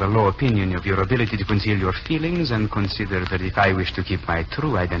Haki has a low opinion of your ability to conceal your feelings and considered that if I wish to keep my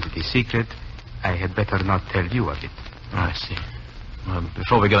true identity secret, I had better not tell you of it. I see. Well,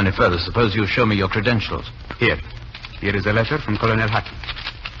 before we go any further, suppose you show me your credentials. Here is a letter from Colonel Haki.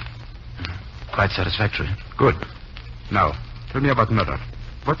 Quite satisfactory. Good. Now, tell me about Müller.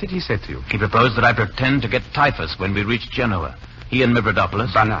 What did he say to you? He proposed that I pretend to get typhus when we reach Genoa. He and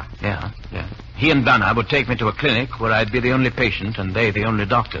Mavrodopoulos... Bana. Yeah. He and Bana would take me to a clinic where I'd be the only patient and they the only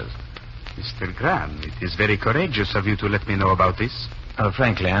doctors. Mr. Graham, it is very courageous of you to let me know about this.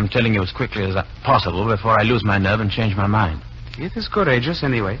 Frankly, I'm telling you as quickly as possible before I lose my nerve and change my mind. It is courageous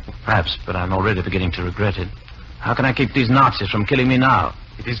anyway. Perhaps, but I'm already beginning to regret it. How can I keep these Nazis from killing me now?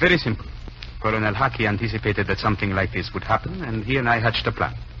 It is very simple. Colonel Haki anticipated that something like this would happen, and he and I hatched a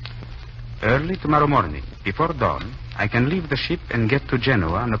plan. Early tomorrow morning, before dawn, I can leave the ship and get to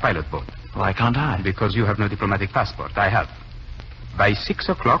Genoa on a pilot boat. Why can't I? Because you have no diplomatic passport. I have. By 6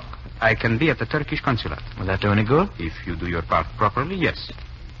 o'clock, I can be at the Turkish consulate. Will that do any good? If you do your part properly, yes.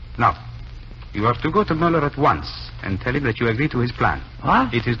 Now, you have to go to Müller at once and tell him that you agree to his plan.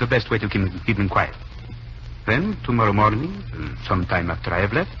 What? It is the best way to keep him quiet. Then, tomorrow morning, sometime after I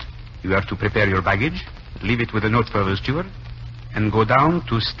have left, you have to prepare your baggage, leave it with a note for the steward, and go down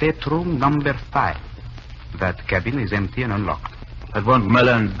to stateroom number 5. That cabin is empty and unlocked. But won't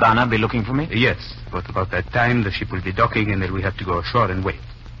Müller and Bana be looking for me? Yes, but about that time, the ship will be docking and then we have to go ashore and wait.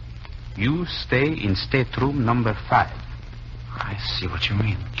 You stay in stateroom number 5. I see what you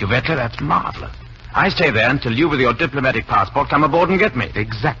mean. Couvetley, that's marvelous. I stay there until you with your diplomatic passport come aboard and get me.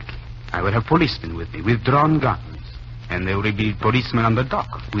 Exactly. I will have policemen with me with drawn guns. And there will be policemen on the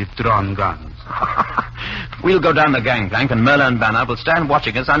dock with drawn guns. We'll go down the gangplank and Müller and Bana will stand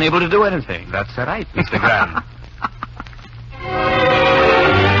watching us, unable to do anything. That's right, Mr. Graham.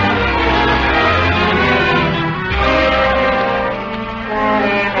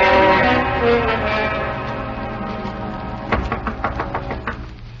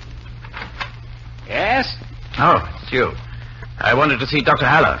 Yes? Oh, it's you. I wanted to see Dr.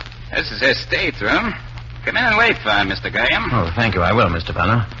 Haller. This is his stateroom. Come in and wait for him, Mr. Graham. Oh, thank you. I will, Mr.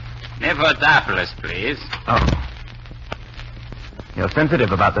 Bana. Mavrodopoulos, please. Oh. You're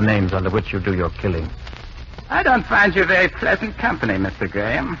sensitive about the names under which you do your killing. I don't find you very pleasant company, Mr.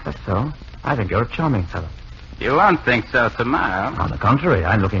 Graham. That's so. I think you're a charming fellow. You won't think so tomorrow. On the contrary,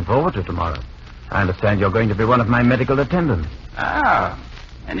 I'm looking forward to tomorrow. I understand you're going to be one of my medical attendants. Oh,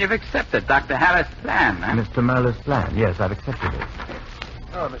 and you've accepted Dr. Haller's plan, huh? Mr. Müller's plan. Yes, I've accepted it.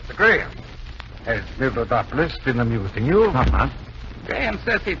 Oh, Mr. Graham. Has Mavrodopoulos been amusing you? Not much. Graham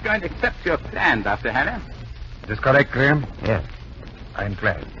says he's going to accept your plan, Dr. Haller. Is this correct, Graham? Yes. I'm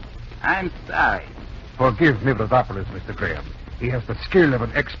glad. I'm sorry. Forgive Mavrodopoulos, Mr. Graham. He has the skill of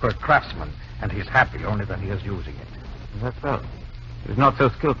an expert craftsman, and he's happy only that he is using it. That's so. He was not so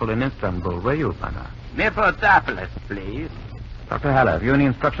skillful in Istanbul, were you, Bana? Mavrodopoulos, please. Dr. Haller, have you any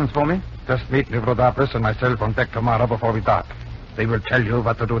instructions for me? Just meet Mavrodopoulos and myself on deck tomorrow before we dock. They will tell you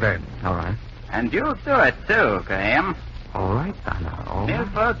what to do then. All right. And you'll do it, too, Graham. All right, Bana. All right.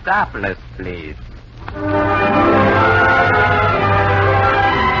 Mavrodopoulos, please.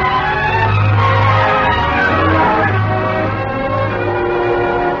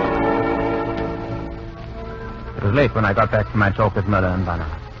 late when I got back from my talk with Muller and Banner.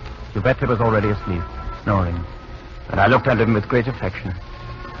 Giuseppe was already asleep, snoring, and I looked at him with great affection.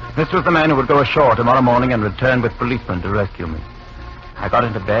 This was the man who would go ashore tomorrow morning and return with policemen to rescue me. I got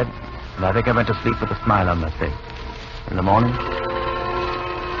into bed, and I think I went to sleep with a smile on my face. In the morning,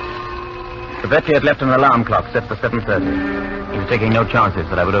 Giuseppe had left an alarm clock set for 7:30. He was taking no chances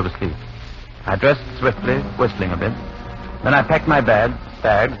that I would oversleep. I dressed swiftly, whistling a bit. Then I packed my bags,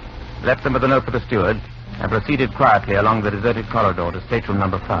 left them with a note for the steward, and proceeded quietly along the deserted corridor to stateroom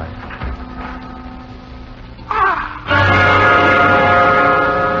number 5.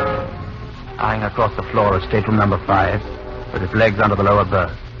 Lying across the floor of stateroom number 5, with his legs under the lower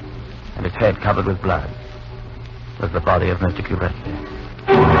berth, and his head covered with blood, was the body of Mr. Giuseppe.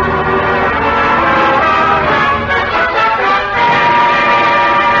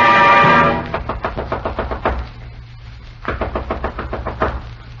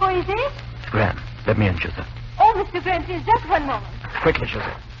 Let me in, Joseph. Oh, Mr. Grant, please, just one moment. Quickly,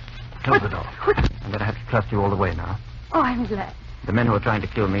 Joseph. Close the door. I'm going to have to trust you all the way now. Oh, I'm glad. The men who are trying to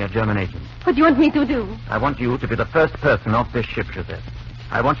kill me are German agents. What do you want me to do? I want you to be the first person off this ship, Joseph.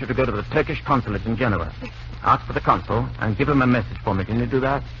 I want you to go to the Turkish consulate in Genoa. Ask for the consul and give him a message for me. Can you do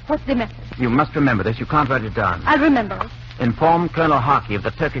that? What's the message? You must remember this. You can't write it down. I'll remember it. Inform Colonel Harkey of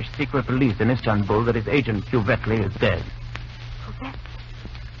the Turkish secret police in Istanbul that his agent, Giuseppe, is dead. Giuseppe?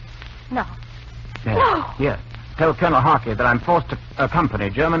 No. Yes. No. Yes. Tell Colonel Harkey that I'm forced to accompany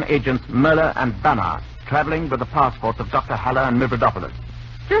German agents Muller and Banner, traveling with the passports of Dr. Haller and Mivrodopoulos.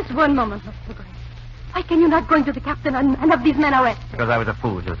 Just one moment, Mr. Gray. Why can you not go into the captain and have these men arrested? Because I was a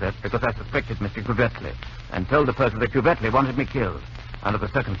fool, Joseph. Because I suspected Mr. Giuseppe and told the person that Giuseppe wanted me killed. Under the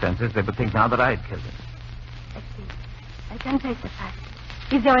circumstances, they would think now that I had killed him. I see. I can take the fact.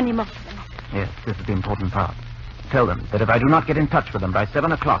 Is there any more to the matter? Yes, this is the important part. Tell them that if I do not get in touch with them by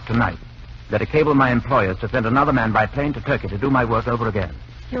 7 o'clock tonight, that I cable my employers to send another man by plane to Turkey to do my work over again.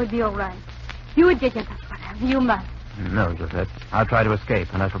 You would be all right. You would get in touch with them. You must. No, Joseph. I'll try to escape,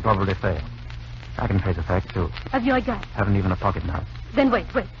 and I shall probably fail. I can face the fact, too. Have you a gun? Haven't even a pocket knife. Then wait.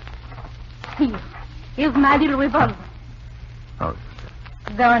 Here. Here's my little revolver. Oh,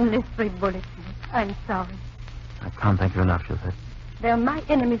 There are only 3 bullets in it. I'm sorry. I can't thank you enough, Joseph. They're my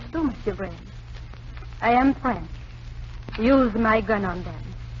enemies too, Mr. Graham. I am French. Use my gun on them.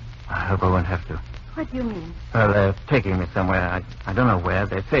 I hope I won't have to. What do you mean? Well, they're taking me somewhere. I don't know where.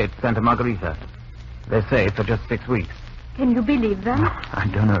 They say it's Santa Margherita. They say for just 6 weeks. Can you believe them? I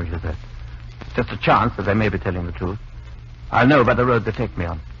don't know, Joseph. It's just a chance that they may be telling the truth. I'll know by the road they take me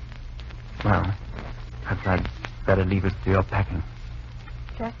on. Well, perhaps I'd better leave it to your packing.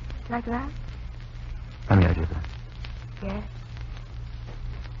 Just like that? Come here, Joseph. Yes.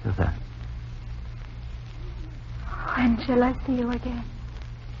 Joseph. When shall I see you again?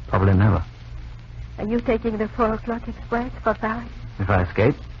 Probably never. Are you taking the 4 o'clock express for Paris? If I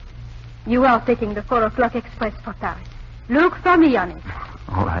escape? You are taking the 4 o'clock express for Paris. Look for me on it.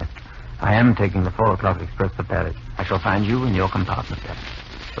 All right. I am taking the 4 o'clock express to Paris. I shall find you in your compartment there.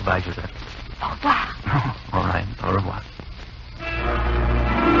 Goodbye, Joseph. Au revoir. All right. Au revoir.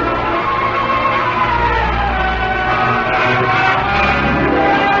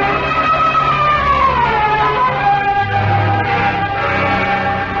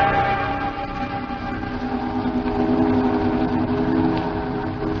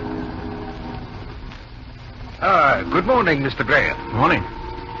 Good morning, Mr. Graham. Morning.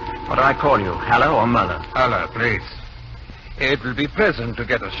 What do I call you, Haller or Muller? Haller, please. It will be pleasant to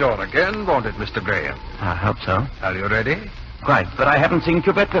get ashore again, won't it, Mr. Graham? I hope so. Are you ready? Quite, but I haven't seen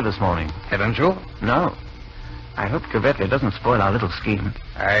Giuseppe this morning. Haven't you? No. I hope Giuseppe doesn't spoil our little scheme.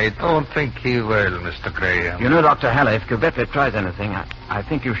 I don't think he will, Mr. Graham. You know, Dr. Haller, if Giuseppe tries anything, I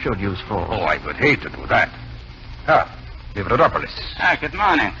think you should use force. Oh, I would hate to do that. Mivrodopoulos. Good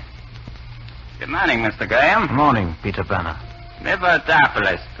morning. Good morning, Mr. Graham. Good morning, Peter Banner.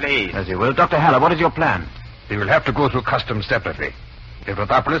 Mivrodopoulos, please. As you will. Dr. Haller, what is your plan? We will have to go through customs separately.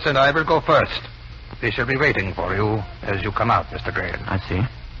 Mivrodopoulos and I will go first. They shall be waiting for you as you come out, Mr. Graham. I see.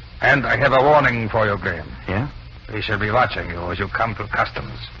 And I have a warning for you, Graham. Yeah? They shall be watching you as you come through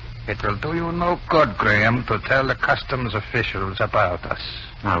customs. It will do you no good, Graham, to tell the customs officials about us.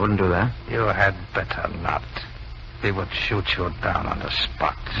 No, I wouldn't do that. You had better not. They would shoot you down on the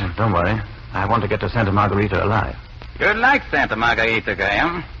spot. Don't worry. I want to get to Santa Margherita alive. You'd like Santa Margherita,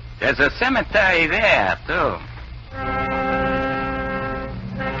 Graham. There's a cemetery there, too.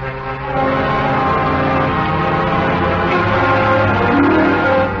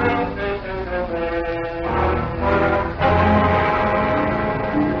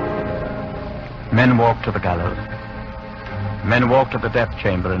 Men walk to the gallows. Men walk to the death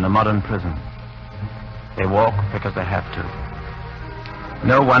chamber in a modern prison. They walk because they have to.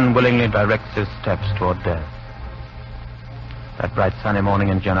 No one willingly directs his steps toward death. That bright sunny morning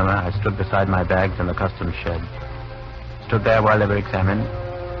in Genoa, I stood beside my bags in the customs shed. Stood there while they were examined,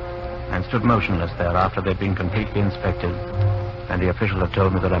 and stood motionless there after they'd been completely inspected, and the official had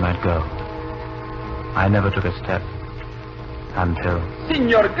told me that I might go. I never took a step until...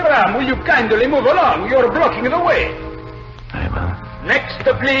 Signor Graham, will you kindly move along? You're blocking the way. Very well. Next,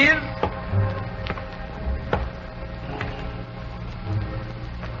 please.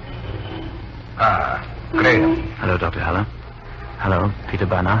 Graham. Hello, Dr. Haller. Hello, Peter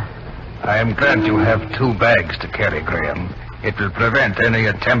Banner. I am glad you have 2 bags to carry, Graham. It will prevent any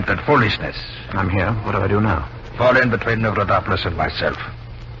attempt at foolishness. I'm here. What do I do now? Fall in between Mavrodopoulos and myself.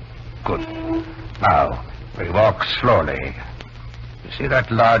 Good. Now, we walk slowly. You see that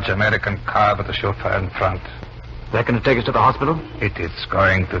large American car with the chauffeur in front? They're going to take us to the hospital? It is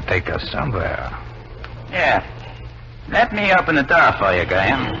going to take us somewhere. Yeah. Let me open the door for you,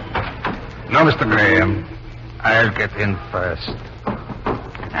 Graham. No, Mr. Graham. I'll get in first.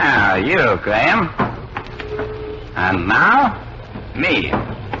 Now, you, Graham. And now, me.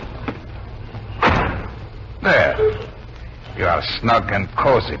 There. You are snug and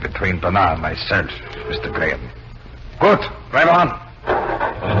cozy between Bernard and myself, Mr. Graham. Good. Drive on.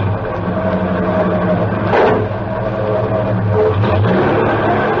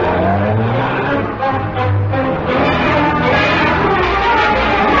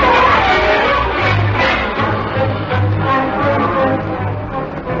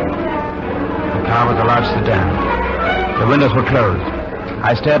 The windows were closed.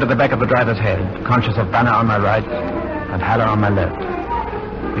 I stared at the back of the driver's head, conscious of Banner on my right and Haller on my left.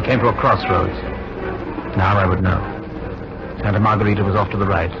 We came to a crossroads. Now I would know. Santa Margherita was off to the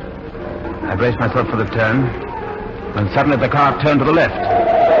right. I braced myself for the turn, when suddenly the car turned to the left.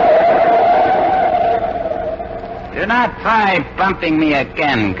 Do not try bumping me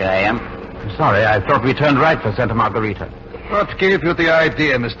again, Graham. I'm sorry, I thought we turned right for Santa Margherita. What gave you the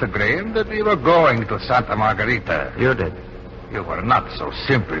idea, Mr. Graham, that we were going to Santa Margherita? You did. You were not so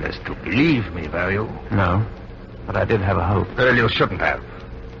simple as to believe me, were you? No, but I did have a hope. Well, you shouldn't have.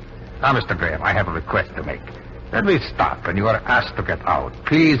 Now, Mr. Graham, I have a request to make. When we stop and you are asked to get out,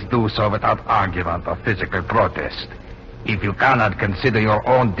 please do so without argument or physical protest. If you cannot consider your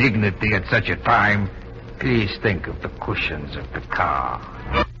own dignity at such a time, please think of the cushions of the car.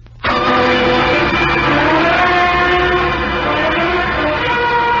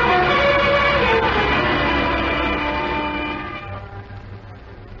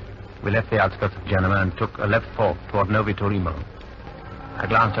 We left the outskirts of Genoa and took a left fork toward Novi Torino. I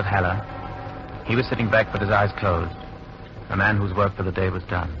glanced at Haller. He was sitting back with his eyes closed, a man whose work for the day was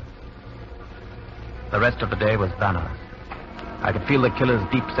done. The rest of the day was Banner. I could feel the killer's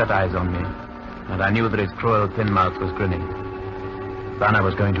deep-set eyes on me, and I knew that his cruel, thin mouth was grinning. Banner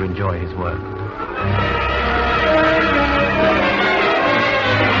was going to enjoy his work.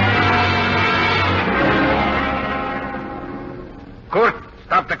 Good.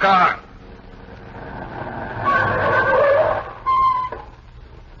 Stop the car.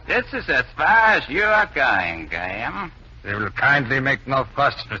 This is as far as you are going, Graham. They will kindly make no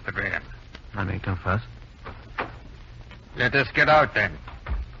fuss, Mr. Graham. I make no fuss. Let us get out, then.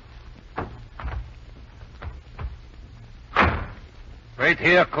 Wait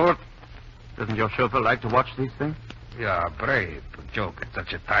here, Kurt. Doesn't your chauffeur like to watch these things? You are brave to joke at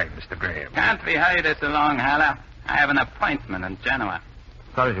such a time, Mr. Graham. Can't we hurry this along, Haller? I have an appointment in Genoa.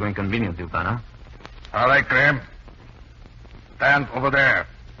 Sorry to inconvenience you, Banner. All right, Graham. Stand over there,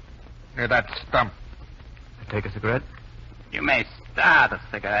 near that stump. Take a cigarette? You may start a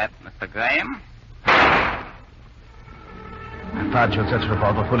cigarette, Mr. Graham. I fired Josette's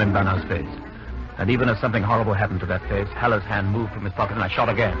revolver full in Banner's face. And even as something horrible happened to that face, Haller's hand moved from his pocket and I shot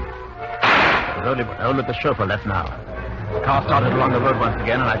again. It was only the chauffeur left now. The car started along the road once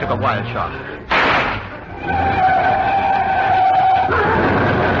again and I took a wild shot.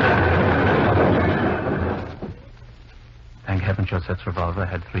 Thank heaven Josette's revolver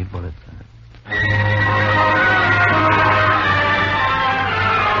had 3 bullets in it.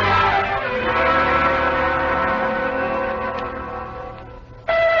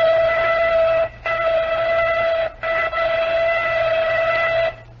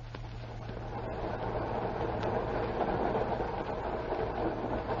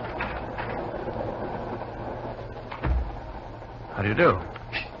 How do you do?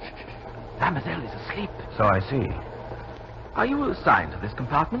 Mademoiselle is asleep. So I see. Are you assigned to this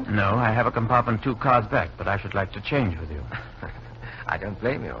compartment? No, I have a compartment 2 cars back, but I should like to change with you. I don't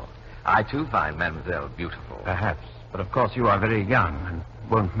blame you. I, too, find Mademoiselle beautiful. Perhaps. But of course you are very young and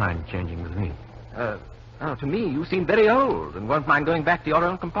won't mind changing with me. Oh, to me, you seem very old and won't mind going back to your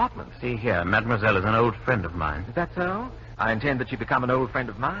own compartment. See here, Mademoiselle is an old friend of mine. Is that so? I intend that you become an old friend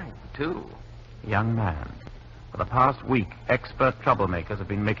of mine, too. Young man, for the past week, expert troublemakers have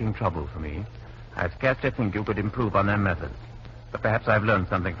been making trouble for me. I scarcely think you could improve on their methods, but perhaps I've learned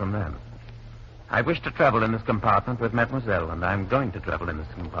something from them. I wish to travel in this compartment with Mademoiselle, and I'm going to travel in this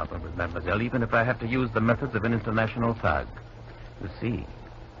compartment with Mademoiselle, even if I have to use the methods of an international thug. You see,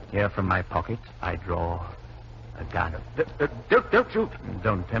 here from my pocket, I draw a gun. Don't shoot.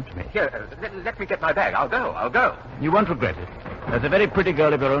 Don't tempt me. Here, let me get my bag. I'll go. You won't regret it. There's a very pretty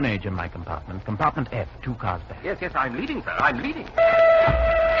girl of your own age in my compartment. Compartment F, 2 cars back. Yes, I'm leading, sir. I'm leading.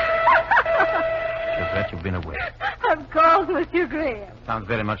 Josette, you've been away. Of course, Monsieur Graham. Sounds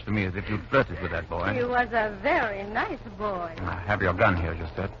very much to me as if you'd flirted with that boy. He was a very nice boy. I have your gun here,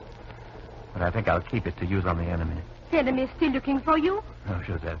 Josette. But I think I'll keep it to use on the enemy. The enemy is still looking for you? No,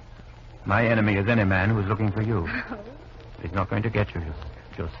 Josette. My enemy is any man who's looking for you. He's not going to get you,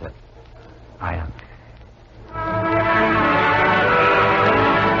 Josette. I am.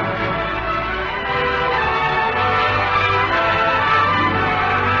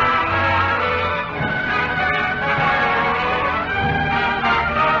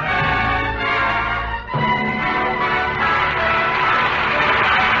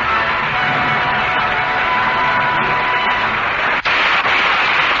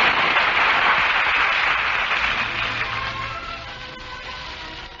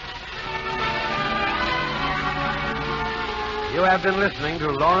 You have been listening to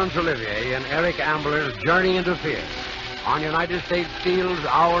Laurence Olivier in Eric Ambler's Journey into Fear on United States Steel's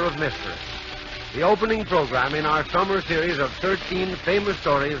Hour of Mystery, the opening program in our summer series of 13 famous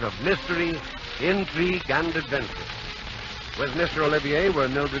stories of mystery, intrigue, and adventure. With Mr. Olivier were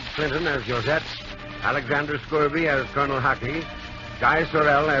Mildred Clinton as Josette, Alexander Scurvy as Colonel Hackey, Guy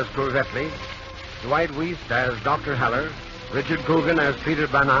Sorel as Courvetly, Dwight Wiest as Dr. Haller, Richard Coogan as Peter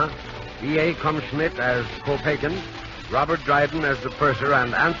Banat, E.A. Krumschmidt as Kopaken, Robert Dryden as the purser,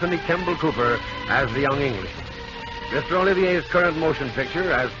 and Anthony Kemble Cooper as the young Englishman. Mr. Olivier's current motion picture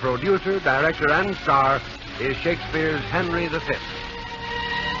as producer, director, and star is Shakespeare's Henry V.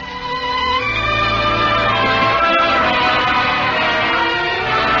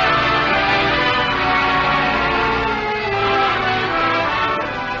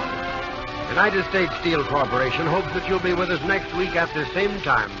 United States Steel Corporation hopes that you'll be with us next week at the same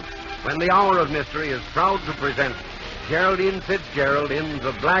time when the Hour of Mystery is proud to present Geraldine Fitzgerald in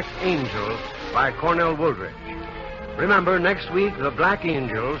The Black Angel by Cornell Woolridge. Remember, next week, The Black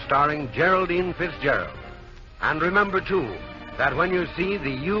Angel starring Geraldine Fitzgerald. And remember, too, that when you see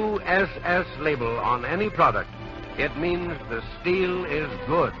the USS label on any product, it means the steel is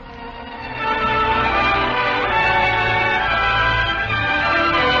good.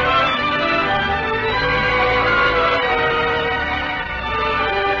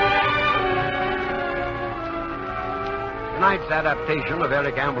 Tonight's adaptation of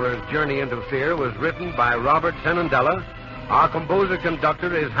Eric Ambler's Journey into Fear was written by Robert Senandela. Our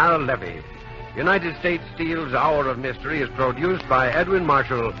composer-conductor is Harold Levy. United States Steel's Hour of Mystery is produced by Edwin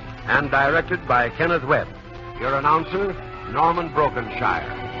Marshall and directed by Kenneth Webb. Your announcer, Norman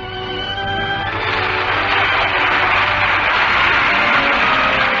Brokenshire.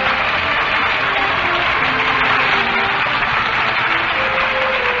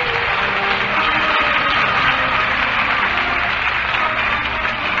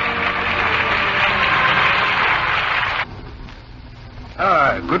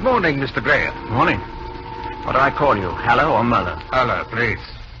 Good morning, Mr. Graham. Morning. What do I call you, Haller or Muller? Haller, please.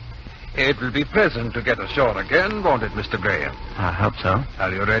 It will be pleasant to get ashore again, won't it, Mr. Graham? I hope so.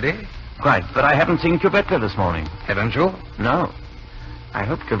 Are you ready? Quite, but I haven't seen Cuvetli this morning. Haven't you? No. I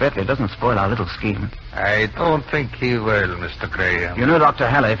hope Cuvetli doesn't spoil our little scheme. I don't think he will, Mr. Graham. You know, Dr.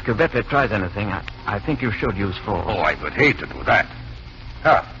 Haller, if Cuvetli tries anything, I think you should use force. Oh, I would hate to do that.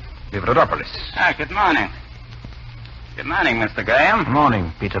 Livrodopoulos. Good morning. Good morning, Mr. Graham. Good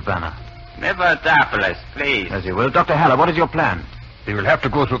morning, Peter Banner. Livrodopoulos, please. As you will. Dr. Haller, what is your plan? He will have to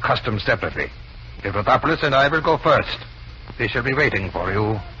go through customs separately. Livrodopoulos and I will go first. They shall be waiting for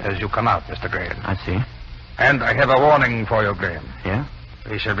you as you come out, Mr. Graham. I see. And I have a warning for you, Graham. Yeah?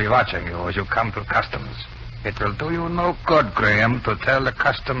 They shall be watching you as you come through customs. It will do you no good, Graham, to tell the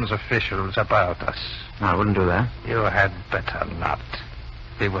customs officials about us. No, I wouldn't do that. You had better not.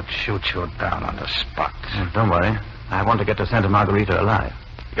 They would shoot you down on the spot. Don't worry. I want to get to Santa Margarita alive.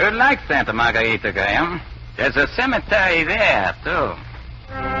 You'd like Santa Margarita, Graham. There's a cemetery there, too.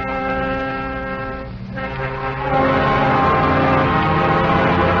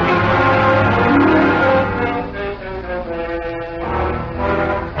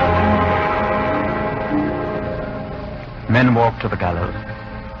 to the gallows.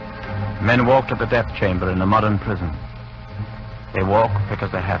 Men walk to the death chamber in a modern prison. They walk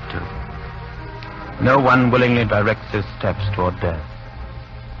because they have to. No one willingly directs his steps toward death.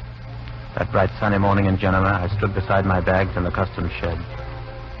 That bright sunny morning in Genoa, I stood beside my bags in the customs shed.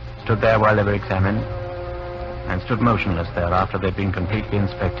 Stood there while they were examined, and stood motionless there after they'd been completely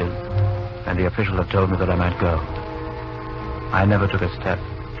inspected, and the official had told me that I might go. I never took a step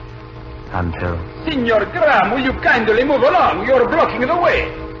until... Signor Graham, will you kindly move along? You're blocking the way.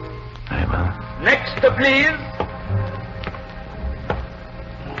 Very well. Next, please.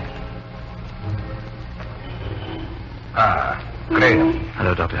 Graham.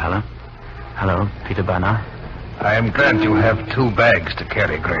 Hello, Dr. Haller. Hello, Peter Banner. I am glad you have 2 bags to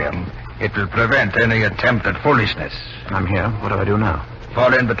carry, Graham. It will prevent any attempt at foolishness. I'm here. What do I do now?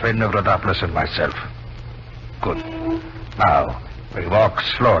 Fall in between Mavrodopoulos and myself. Good. Now, we walk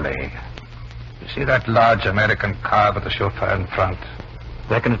slowly. You see that large American car with the chauffeur in front?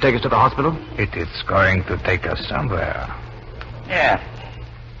 That going to take us to the hospital? It is going to take us somewhere. Yeah.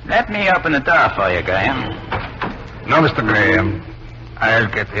 Let me open the door for you, Graham. No, Mr. Graham. I'll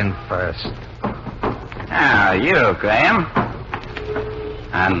get in first. Now, you, Graham.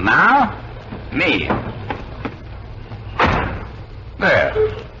 And now, me. There.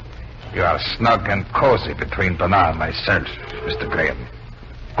 You are snug and cozy between Bernard and myself, Mr. Graham.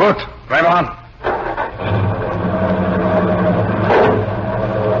 Good. Drive on.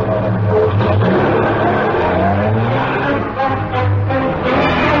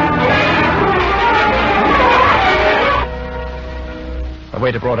 The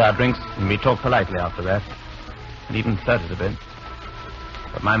waiter brought our drinks, and we talked politely after that, and even flirted a bit.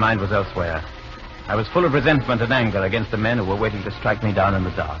 But my mind was elsewhere. I was full of resentment and anger against the men who were waiting to strike me down in the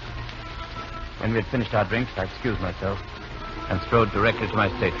dark. When we had finished our drinks, I excused myself and strode directly to my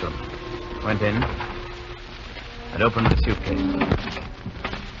stateroom. Went in and opened the suitcase.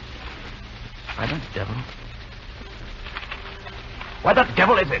 Why the devil? What the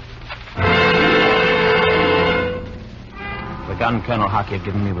devil is it? The gun Colonel Hockey had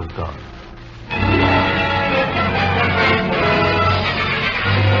given me was gone.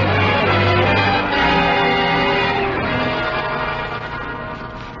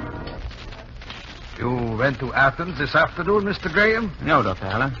 You went to Athens this afternoon, Mr. Graham? No, Dr.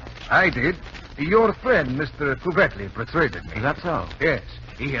 Haller. I did. Your friend, Mr. Kuvetli, persuaded me. Is that so? Yes.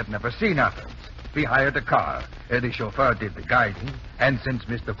 He had never seen Athens. We hired a car. The chauffeur did the guiding. And since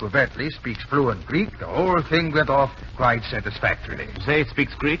Mr. Kuvetli speaks fluent Greek, the whole thing went off quite satisfactorily. You say he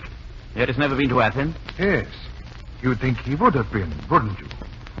speaks Greek, yet has never been to Athens? Yes. You'd think he would have been, wouldn't you?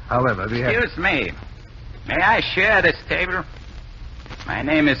 However, we have... Excuse me. May I share this table? My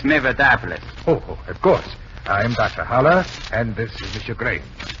name is Mavrodopoulos. Oh, of course. I'm Dr. Haller, and this is Monsieur Graham.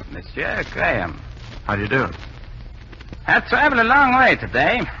 Monsieur Graham. How do you do? I've traveled a long way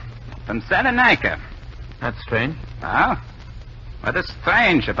today. From Salonika. That's strange. Oh? What is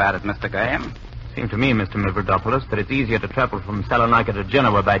strange about it, Mr. Graham? Seemed to me, Mr. Mavrodopoulos, that it's easier to travel from Salonika to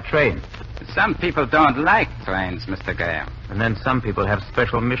Genoa by train. Some people don't like trains, Mr. Graham. And then some people have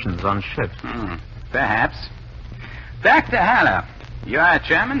special missions on ships. Perhaps. Dr. Haller, you are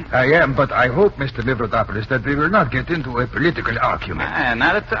German? I am, but I hope, Mr. Mavrodopoulos, that we will not get into a political argument.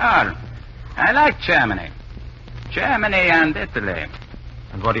 Not at all. I like Germany. Germany and Italy.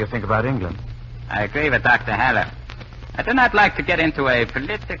 And what do you think about England? I agree with Dr. Haller. I do not like to get into a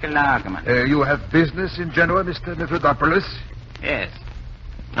political argument. You have business in Genoa, Mr. Mavrodopoulos? Yes.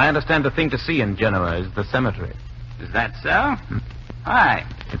 I understand the thing to see in Genoa is the cemetery. Is that so? Why?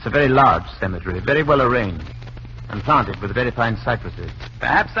 It's a very large cemetery, very well arranged, and planted with very fine cypresses.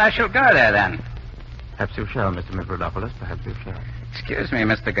 Perhaps I shall go there, then. Perhaps you shall, Mr. Mavrodopoulos. Perhaps you shall. Excuse me,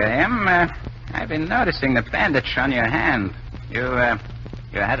 Mr. Graham. I've been noticing the bandage on your hand. You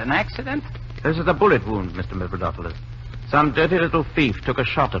had an accident? This is a bullet wound, Mr. Mavrodopoulos. Some dirty little thief took a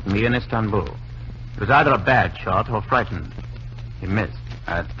shot at me in Istanbul. It was either a bad shot or frightened. He missed.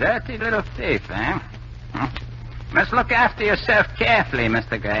 A dirty little thief, eh? Must look after yourself carefully,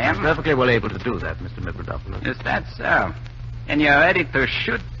 Mr. Graham. I'm perfectly well able to do that, Mr. Mavrodopoulos. Is that so? And you're ready to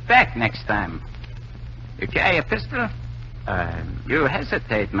shoot back next time. You carry a pistol? You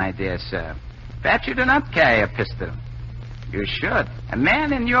hesitate, my dear sir. Perhaps you do not carry a pistol. You should. A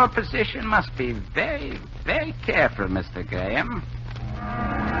man in your position must be very, very careful, Mr. Graham.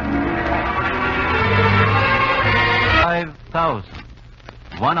 5,000.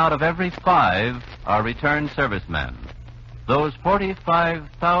 1 out of every 5 are returned servicemen. Those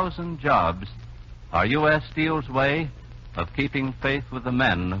 45,000 jobs are U.S. Steel's way of keeping faith with the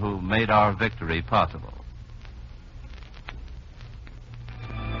men who made our victory possible.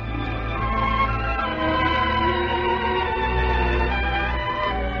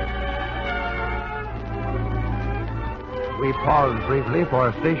 We pause briefly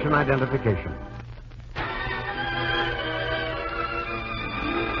for station identification.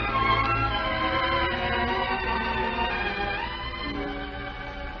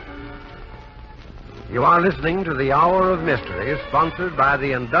 You are listening to the Hour of Mystery, sponsored by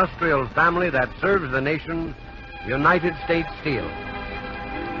the industrial family that serves the nation, United States Steel.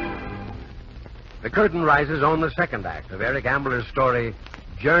 The curtain rises on the second act of Eric Ambler's story,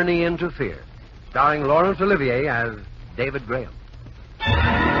 Journey into Fear, starring Laurence Olivier as David Graham.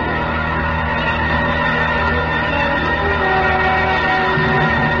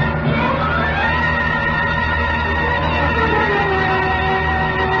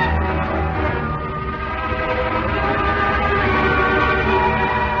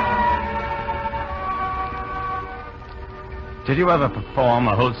 Did you ever perform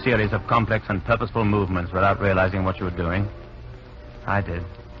a whole series of complex and purposeful movements without realizing what you were doing? I did.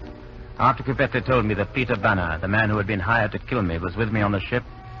 After Cuvette told me that Peter Banner, the man who had been hired to kill me, was with me on the ship,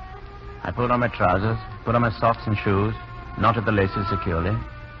 I pulled on my trousers, put on my socks and shoes, knotted the laces securely,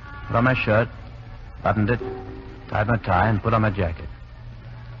 put on my shirt, buttoned it, tied my tie, and put on my jacket.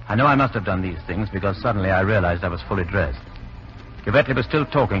 I know I must have done these things because suddenly I realized I was fully dressed. Cuvette was still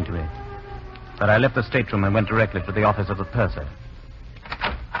talking to me. But I left the stateroom and went directly to the office of the purser.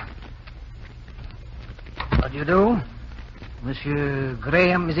 What do you do? Monsieur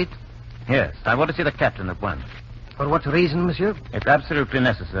Graham, is it? Yes, I want to see the captain at once. For what reason, monsieur? It's absolutely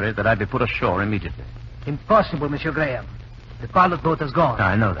necessary that I be put ashore immediately. Impossible, Monsieur Graham. The pilot boat has gone.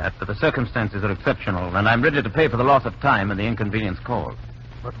 I know that, but the circumstances are exceptional, and I'm ready to pay for the loss of time and the inconvenience caused.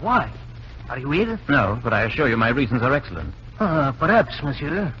 But why? Are you ill? No, but I assure you my reasons are excellent. Perhaps,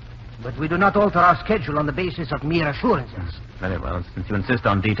 monsieur. But we do not alter our schedule on the basis of mere assurances. Very well. Since you insist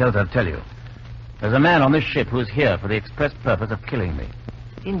on details, I'll tell you. There's a man on this ship who is here for the express purpose of killing me.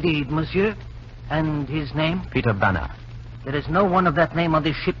 Indeed, monsieur. And his name? Peter Banner. There is no one of that name on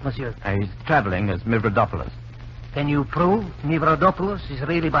this ship, monsieur. He's traveling as Mivrodopoulos. Can you prove Mivrodopoulos is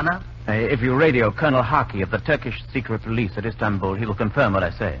really Banner? If you radio Colonel Haki of the Turkish secret police at Istanbul, he will confirm what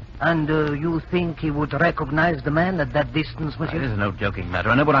I say. And you think he would recognize the man at that distance, monsieur? This is no joking matter.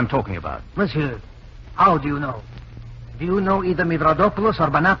 I know what I'm talking about. Monsieur, how do you know? Do you know either Mivrodopoulos or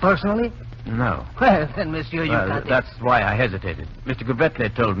Banner personally? No. Well, then, monsieur, you can't... That's why I hesitated. Mr.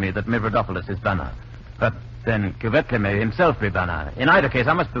 Cuvette told me that Mivrodopoulos is Banner. But then Cuvette may himself be Banner. In either case,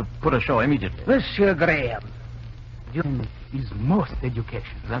 I must be put ashore immediately. Monsieur Graham. Is most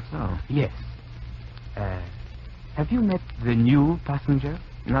education. That's so? Yes. Have you met the new passenger?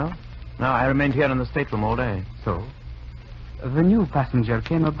 No. No, I remained here in the stateroom all day. So? The new passenger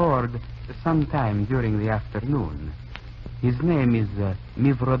came aboard sometime during the afternoon. His name is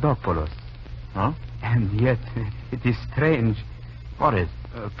Mivrodopoulos. Huh? And yet, it is strange. What is?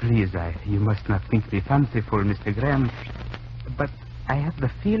 Please, you must not think me fanciful, Mr. Graham. But I have the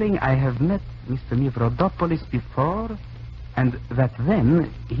feeling I have met Mr. Mivrodopoulos before, and that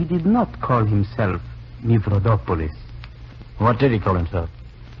then he did not call himself Mivrodopoulos. What did he call himself?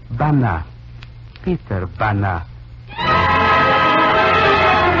 Banner. Peter Banner.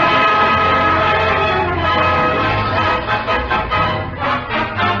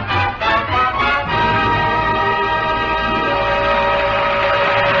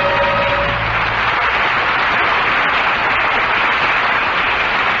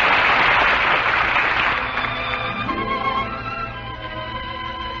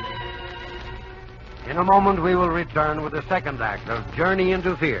 In a moment, we will return with the second act of Journey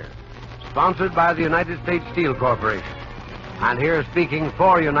into Fear, sponsored by the United States Steel Corporation. And here speaking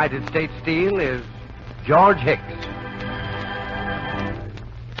for United States Steel is George Hicks.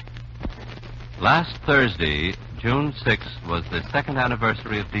 Last Thursday, June 6th, was the second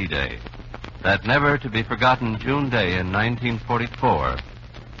anniversary of D-Day. That never-to-be-forgotten June day in 1944,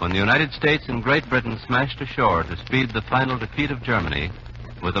 when the United States and Great Britain smashed ashore to speed the final defeat of Germany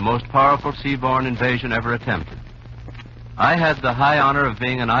with the most powerful seaborne invasion ever attempted. I had the high honor of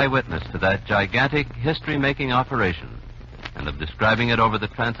being an eyewitness to that gigantic, history-making operation and of describing it over the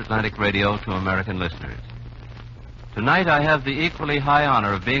transatlantic radio to American listeners. Tonight, I have the equally high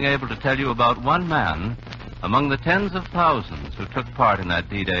honor of being able to tell you about one man among the tens of thousands who took part in that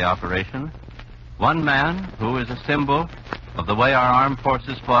D-Day operation, one man who is a symbol of the way our armed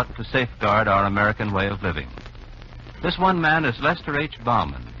forces fought to safeguard our American way of living. This one man is Lester H.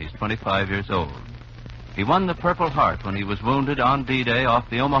 Bauman. He's 25 years old. He won the Purple Heart when he was wounded on D-Day off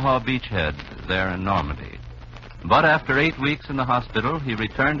the Omaha beachhead there in Normandy. But after 8 weeks in the hospital, he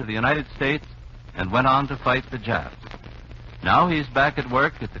returned to the United States and went on to fight the Japs. Now he's back at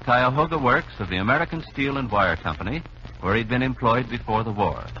work at the Cuyahoga Works of the American Steel and Wire Company, where he'd been employed before the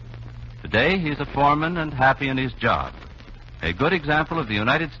war. Today, he's a foreman and happy in his job. A good example of the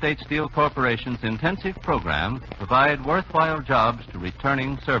United States Steel Corporation's intensive program to provide worthwhile jobs to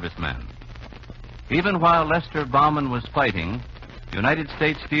returning servicemen. Even while Lester Bauman was fighting, United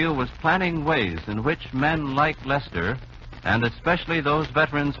States Steel was planning ways in which men like Lester, and especially those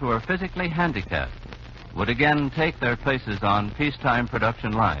veterans who are physically handicapped, would again take their places on peacetime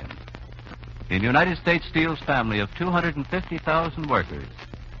production lines. In United States Steel's family of 250,000 workers,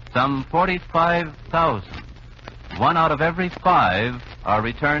 some 45,000, 1 out of every 5, are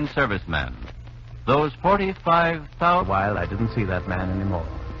returned servicemen. Those 45,000... While I didn't see that man anymore.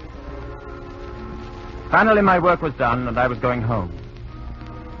 Finally, my work was done, and I was going home.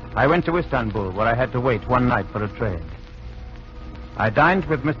 I went to Istanbul, where I had to wait one night for a train. I dined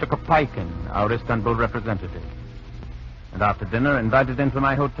with Mr. Kopeikin, our Istanbul representative, and after dinner invited him to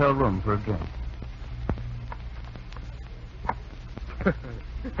my hotel room for a drink.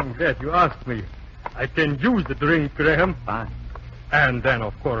 I'm glad you asked me. I can use the drink, Graham. Fine. And then,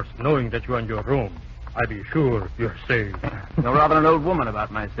 of course, knowing that you're in your room, I'll be sure you're safe. You're rather an old woman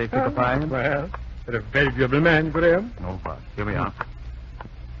about my safety, Kopeikin. Well, you're a very valuable man, Graham. No, boss. Here we are.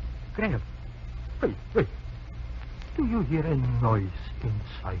 Graham, wait. Do you hear a noise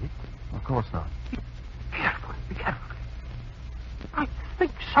inside? Of course not. Be careful. I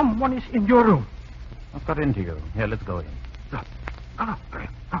think someone is in your room. I've got into you. Here, let's go in. No,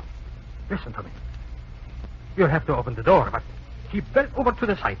 Graham, no. Listen to me. You'll have to open the door, but keep well over to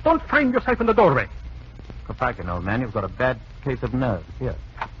the side. Don't frame yourself in the doorway. Kopeikin, old man, you've got a bad case of nerves. Here.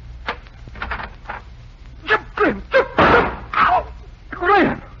 Graham! Ow!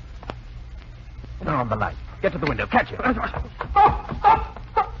 Graham! Turn on the light. Get to the window. Catch it. Stop!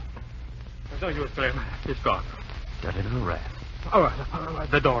 No use, Graham. It's gone. Dirty little rat.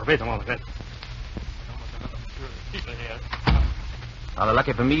 The door. Wait a moment. People here. Now,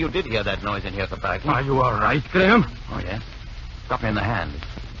 lucky for me, you did hear that noise in here, Kopeikin. Are you all right, Graham? Oh, yes. Got me in the hand.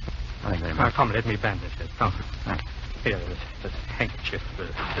 Nothing very much. Come, let me bandage it. Come. Thanks. Here, this handkerchief will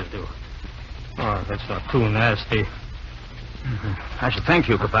do. Oh, that's not too nasty. I should thank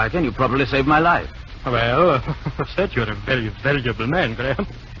you, Kopeikin. You probably saved my life. Well, I said you're a very valuable man, Graham.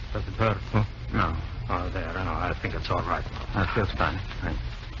 Does it hurt? Huh? No. Oh, there. I think it's all right. That feels fine. Thanks.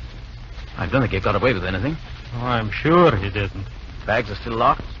 I don't think he got away with anything. Oh, I'm sure he didn't. Bags are still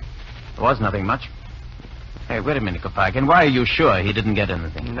locked. There was nothing much. Hey, wait a minute, Kopeikin. Why are you sure he didn't get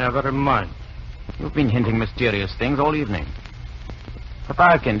anything? Never mind. You've been hinting mysterious things all evening.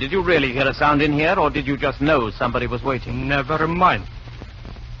 Kopeikin, did you really hear a sound in here, or did you just know somebody was waiting? Never mind.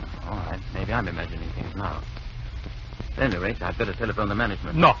 All right. Maybe I'm imagining things now. At any rate, I'd better telephone the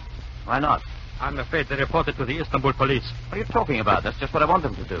management. No. Why not? I'm afraid they reported to the Istanbul police. What are you talking about? That's just what I want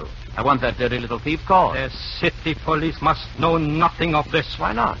them to do. I want that dirty little thief caught. The city police must know nothing of this.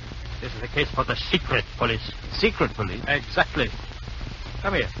 Why not? This is a case for the secret police. Secret police? Exactly.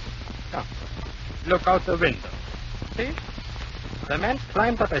 Come here. Come. Look out the window. See? The man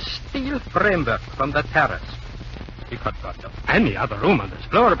climbed up a steel framework from the terrace. He could have got to any other room on this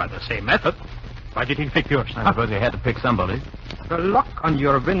floor by the same method. Why did he pick yours? I suppose he had to pick somebody. The lock on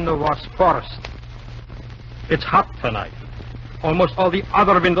your window was forced. It's hot tonight. Almost all the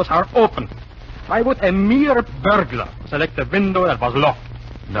other windows are open. Why would a mere burglar select a window that was locked?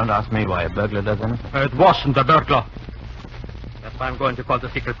 Don't ask me why a burglar does anything. It wasn't a burglar. That's why I'm going to call the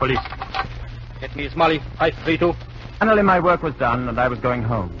secret police. Get me Molly 532. Finally, my work was done, and I was going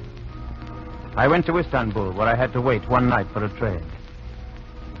home. I went to Istanbul, where I had to wait one night for a train.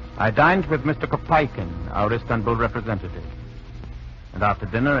 I dined with Mr. Kopeikin, our Istanbul representative, and after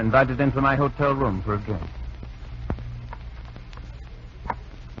dinner invited him to my hotel room for a drink.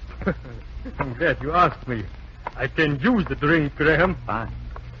 I'm glad you asked me. I can use the drink, Graham. Fine.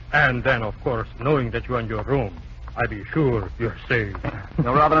 And then, of course, knowing that you're in your room, I'll be sure you're safe.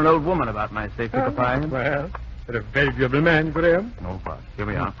 You're rather an old woman about my safety, Kopeikin. Well, you're a very valuable man, Graham. No, boss. Here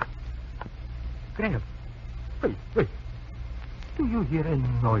we are. Graham, wait. Do you hear a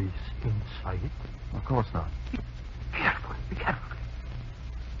noise inside? Of course not. Be careful.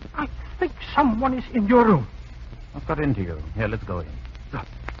 I think someone is in your room. I've got into you. Here, let's go in.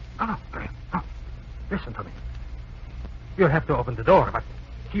 No, Graham, no. Listen to me. You'll have to open the door, but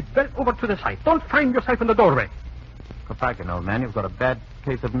keep well over to the side. Don't frame yourself in the doorway. Kopeikin, old man, you've got a bad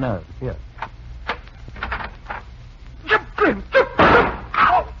case of nerves. Here. Graham!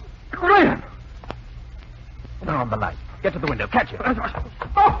 Ow! Graham! Turn on the light. Get to the window. Catch it. Stop!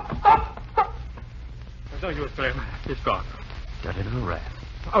 There's no use, Graham. It's gone. Dirty little rat.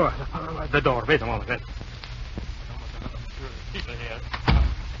 The door. Wait a moment. People here.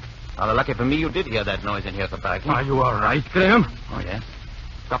 Now, lucky for me, you did hear that noise in here, Kopeikin. Are you all right, Graham? Oh, yes.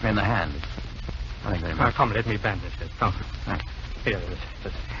 Got me in the hand. Thank you very much. Come, let me bandage it. Come. Thanks. Here,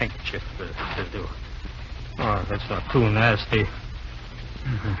 this handkerchief will do. Oh, that's not too nasty.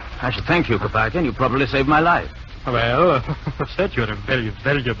 I should thank you, Kopaikin. You probably saved my life. Well, said you're a very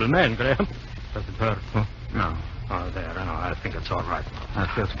valuable man, Graham. Does it hurt? Huh? No. Oh, there. No, I think it's all right.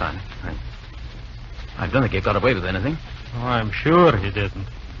 That feels fine. Thanks. I don't think he got away with anything. Oh, I'm sure he didn't.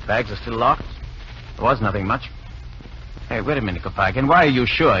 Bags are still locked. There was nothing much. Hey, wait a minute, Kopaikin. Why are you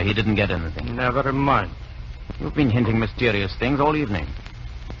sure he didn't get anything? Never mind. You've been hinting mysterious things all evening.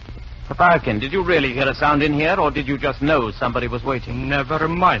 Kopaikin, did you really hear a sound in here, or did you just know somebody was waiting? Never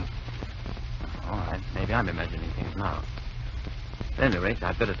mind. All right, maybe I'm imagining things now. At any rate,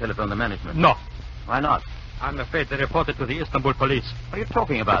 I'd better telephone the management. No. Why not? I'm afraid they reported to the Istanbul police. What are you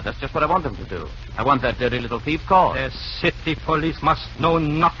talking about? That's just what I want them to do. I want that dirty little thief caught. The city police must know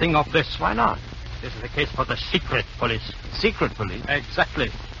nothing of this. Why not? This is a case for the secret police. Secret police? Exactly.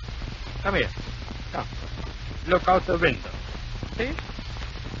 Come here. Come. Look out the window. See?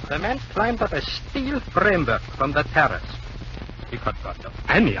 The man climbed up a steel framework from the terrace. He could have got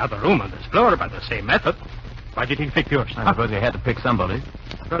any other room on this floor by the same method. Why did he pick yours? I suppose he had to pick somebody.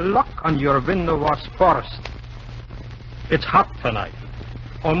 The lock on your window was forced. It's hot tonight.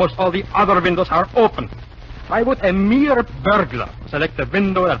 Almost all the other windows are open. Why would a mere burglar select a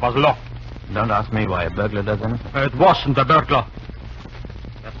window that was locked? Don't ask me why a burglar does anything. It wasn't a burglar.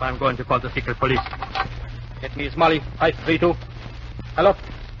 That's why I'm going to call the secret police. Get me Molly 532. Hello?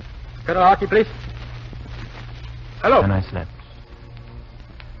 Colonel Harkey, please. Hello? And I slept.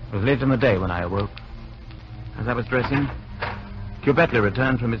 It was late in the day when I awoke. As I was dressing, Q. Bentley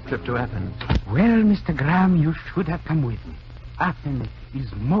returned from his trip to Athens. Well, Mr. Graham, you should have come with me. Athens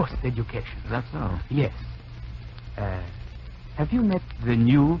is most education. Is that so? Yes. Have you met the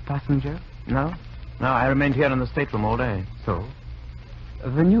new passenger? No. No, I remained here in the stateroom all day. So?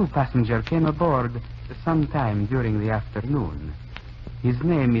 The new passenger came aboard sometime during the afternoon. His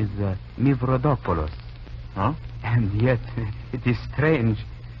name is Mivrodopoulos. Huh? And yet, it is strange.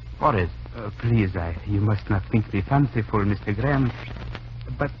 What is? Please, you must not think me fanciful, Mr. Graham.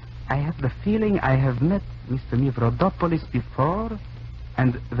 But I have the feeling I have met Mr. Mivrodopoulos before,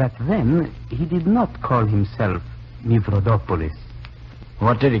 and that then he did not call himself Mivrodopoulos.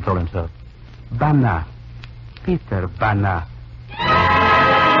 What did he call himself? Bana. Peter Bana.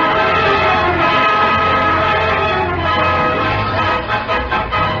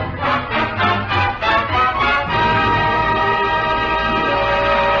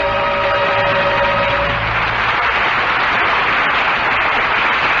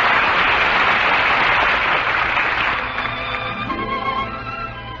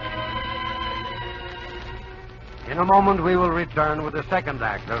 In a moment, we will return with the second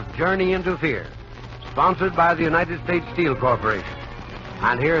act of Journey into Fear, sponsored by the United States Steel Corporation.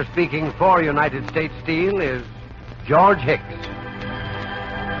 And here speaking for United States Steel is George Hicks.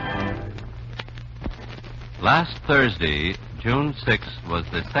 Last Thursday, June 6th, was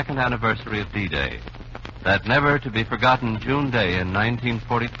the second anniversary of D-Day. That never-to-be-forgotten June day in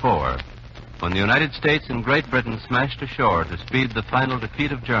 1944, when the United States and Great Britain smashed ashore to speed the final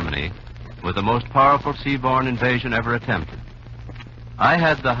defeat of Germany with the most powerful seaborne invasion ever attempted. I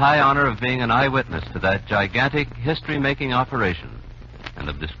had the high honor of being an eyewitness to that gigantic, history-making operation and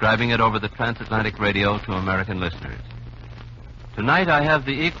of describing it over the transatlantic radio to American listeners. Tonight, I have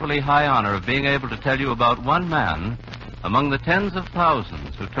the equally high honor of being able to tell you about one man among the tens of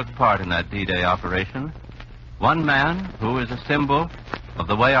thousands who took part in that D-Day operation, one man who is a symbol of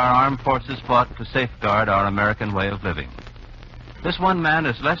the way our armed forces fought to safeguard our American way of living. This one man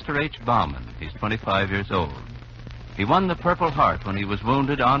is Lester H. Bauman. He's 25 years old. He won the Purple Heart when he was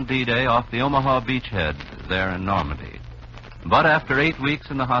wounded on D-Day off the Omaha beachhead there in Normandy. But after 8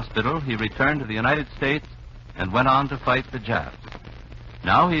 weeks in the hospital, he returned to the United States and went on to fight the Japs.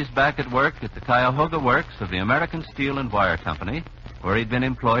 Now he's back at work at the Cuyahoga Works of the American Steel and Wire Company, where he'd been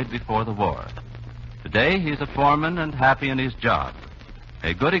employed before the war. Today, he's a foreman and happy in his job.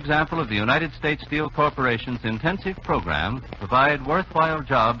 A good example of the United States Steel Corporation's intensive program to provide worthwhile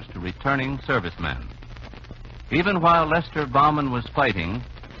jobs to returning servicemen. Even while Lester Bauman was fighting,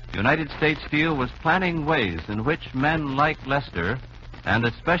 United States Steel was planning ways in which men like Lester, and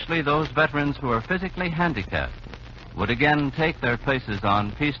especially those veterans who are physically handicapped, would again take their places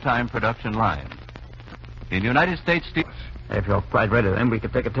on peacetime production lines. In United States Steel... If you're quite ready, then we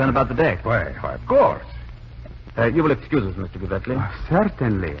could take a turn about the deck. Why, of course. You will excuse us, Mr. Bentley.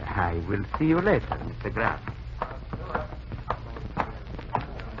 Certainly. I will see you later, Mr. Graham.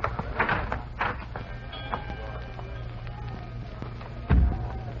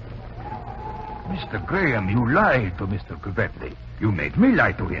 Mr. Graham, you lied to Mr. Bentley. You made me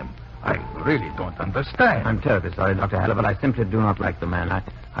lie to him. I really don't understand. I'm terribly sorry, Dr. Haller, but I simply do not like the man.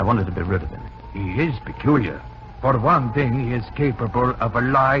 I wanted to be rid of him. He is peculiar. For one thing, he is capable of a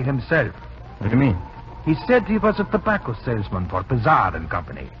lie himself. What do you mean? He said he was a tobacco salesman for Pizarre and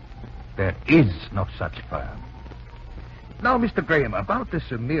Company. There is no such firm. Now, Mr. Graham, about the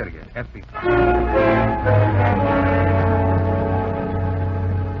Sumerian FBI.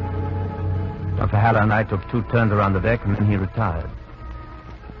 Dr. Haller and I took 2 turns around the deck, and then he retired.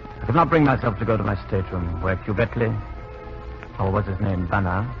 I could not bring myself to go to my stateroom, where Cuvetli, or was his name,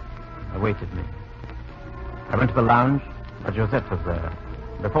 Banner, awaited me. I went to the lounge, but Josette was there.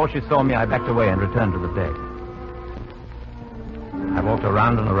 Before she saw me, I backed away and returned to the deck. I walked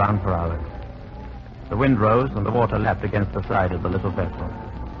around and around for hours. The wind rose, and the water lapped against the side of the little vessel.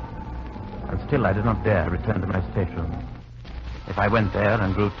 And still I did not dare return to my stateroom. If I went there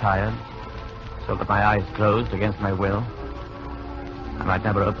and grew tired, so that my eyes closed against my will, I might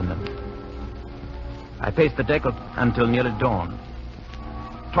never open them. I paced the deck until nearly dawn.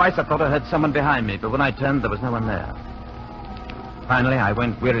 Twice I thought I heard someone behind me, but when I turned, there was no one there. Finally, I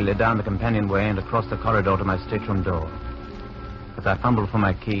went wearily down the companionway and across the corridor to my stateroom door. As I fumbled for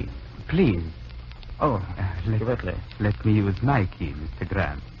my key... Please. Oh, let me use my key, Mr.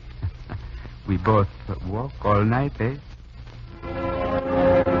 Graham. We both walk all night, eh?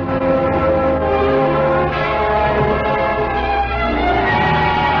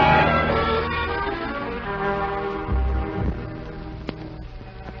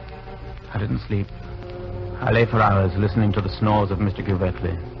 I didn't sleep. I lay for hours listening to the snores of Mr.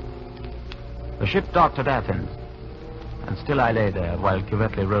 Cuvetli. The ship docked at Athens, and still I lay there while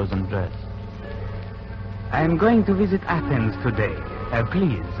Cuvetli rose and dressed. I am going to visit Athens today.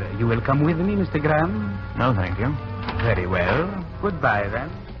 Please, you will come with me, Mr. Graham? No, thank you. Very well. Goodbye,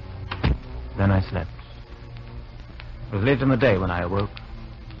 then. Then I slept. It was late in the day when I awoke.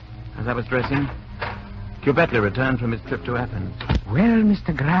 As I was dressing, Cuvetli returned from his trip to Athens. Well,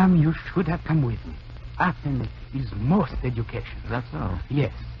 Mr. Graham, you should have come with me. Athens is most educational. Is that so?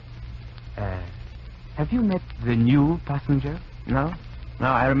 Yes. Have you met the new passenger? No. No,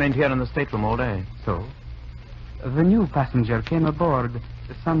 I remained here in the stateroom all day. So? The new passenger came aboard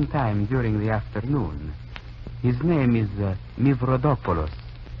sometime during the afternoon. His name is Mivrodopoulos.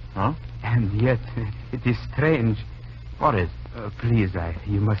 Huh? And yet, it is strange. What is? Please,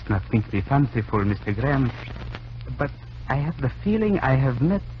 you must not think me fanciful, Mr. Graham. But I have the feeling I have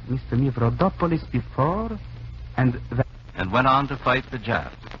met Mr. Mivrodopoulos before, and went on to fight the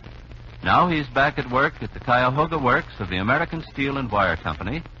Japs. Now he's back at work at the Cuyahoga Works of the American Steel and Wire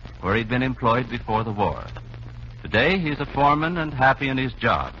Company, where he'd been employed before the war. Today, he's a foreman and happy in his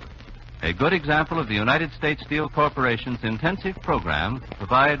job. A good example of the United States Steel Corporation's intensive program to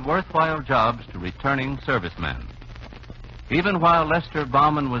provide worthwhile jobs to returning servicemen. Even while Lester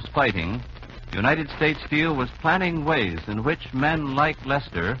Bauman was fighting, United States Steel was planning ways in which men like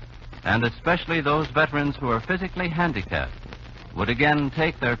Lester, and especially those veterans who are physically handicapped, would again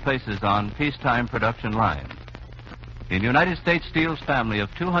take their places on peacetime production lines. In United States Steel's family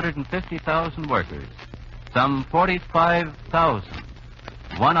of 250,000 workers, some 45,000,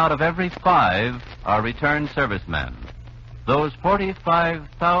 1 out of every 5 are returned servicemen. Those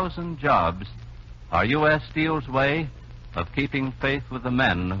 45,000 jobs are U.S. Steel's way of keeping faith with the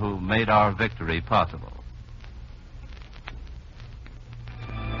men who made our victory possible.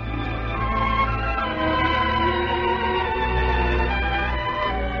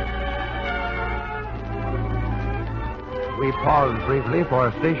 We pause briefly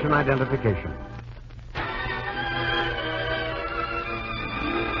for station identification.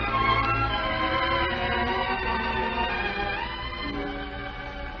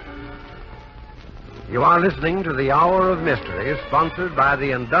 You are listening to the Hour of Mystery, sponsored by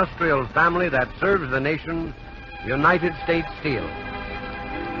the industrial family that serves the nation, United States Steel.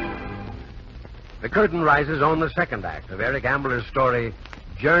 The curtain rises on the second act of Eric Ambler's story,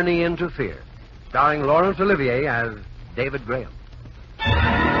 Journey into Fear, starring Laurence Olivier as David Graham.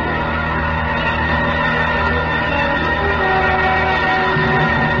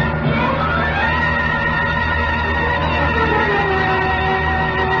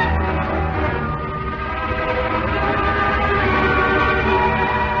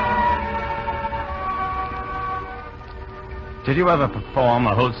 Did you ever perform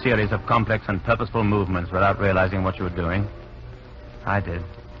a whole series of complex and purposeful movements without realizing what you were doing? I did.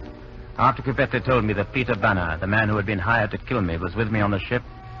 After Cuvetli told me that Peter Banner, the man who had been hired to kill me, was with me on the ship,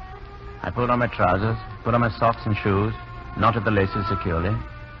 I pulled on my trousers, put on my socks and shoes, knotted the laces securely,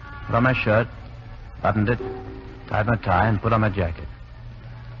 put on my shirt, buttoned it, tied my tie, and put on my jacket.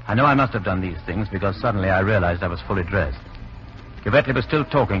 I know I must have done these things because suddenly I realized I was fully dressed. Yvetli was still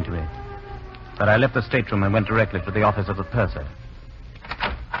talking to me. But I left the stateroom and went directly to the office of the purser.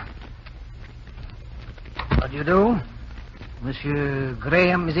 What do you do? Monsieur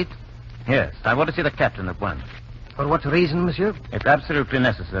Graham, is it? Yes, I want to see the captain at once. For what reason, monsieur? It's absolutely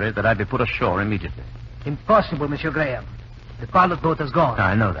necessary that I be put ashore immediately. Impossible, Monsieur Graham. The pilot boat has gone.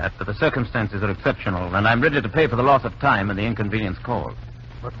 I know that, but the circumstances are exceptional, and I'm ready to pay for the loss of time and the inconvenience caused.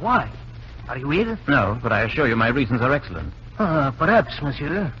 But why? Are you ill? No, but I assure you my reasons are excellent. Perhaps,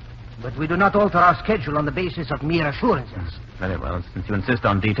 monsieur. But we do not alter our schedule on the basis of mere assurances. Very well. Since you insist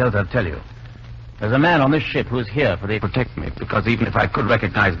on details, I'll tell you. There's a man on this ship who's here to protect me, because even if I could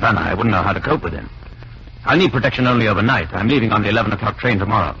recognize Vanna, I wouldn't know how to cope with him. I'll need protection only overnight. I'm leaving on the 11 o'clock train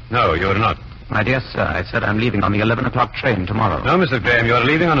tomorrow. No, you're not. My dear sir, I said I'm leaving on the 11 o'clock train tomorrow. No, Mr. Graham, you're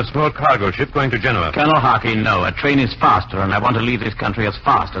leaving on a small cargo ship going to Genoa. Colonel Harkey, no. A train is faster, and I want to leave this country as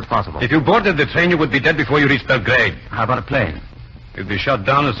fast as possible. If you boarded the train, you would be dead before you reached Belgrade. How about a plane? You'd be shot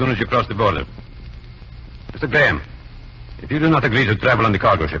down as soon as you cross the border. Mr. Graham, if you do not agree to travel on the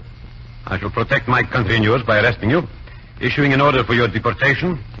cargo ship, I shall protect my country and yours by arresting you, issuing an order for your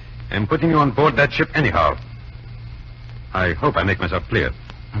deportation, and putting you on board that ship anyhow. I hope I make myself clear.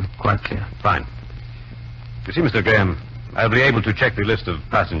 Quite clear. Fine. You see, Mr. Graham, I'll be able to check the list of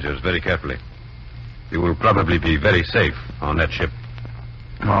passengers very carefully. You will probably be very safe on that ship.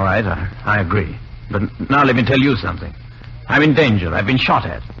 All right, I agree. But now let me tell you something. I'm in danger. I've been shot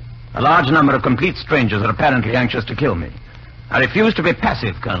at. A large number of complete strangers are apparently anxious to kill me. I refuse to be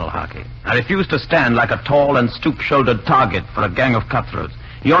passive, Colonel Harkey. I refuse to stand like a tall and stoop-shouldered target for a gang of cutthroats.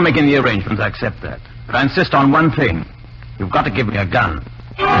 You're making the arrangements, I accept that. But I insist on one thing. You've got to give me a gun.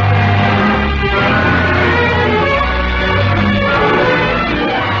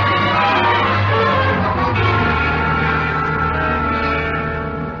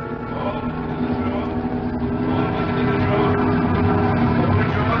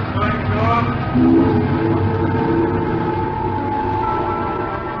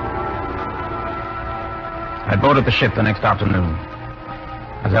 I boarded the ship the next afternoon.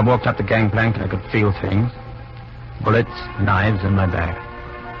 As I walked up the gangplank, I could feel things. Bullets, knives in my bag.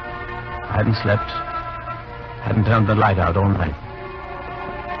 I hadn't slept. Hadn't turned the light out all night.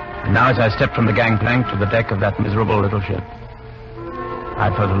 And now as I stepped from the gangplank to the deck of that miserable little ship, I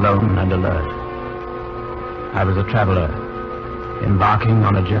felt alone and alert. I was a traveler, embarking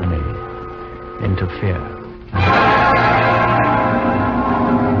on a journey into fear.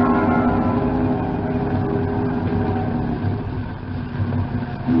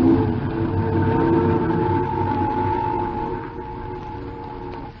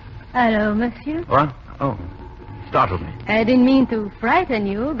 Hello, monsieur. What? Oh, startled me. I didn't mean to frighten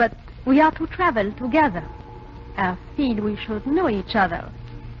you, but we are to travel together. I feel we should know each other.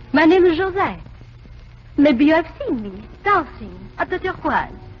 My name is Josette. Maybe you have seen me dancing at the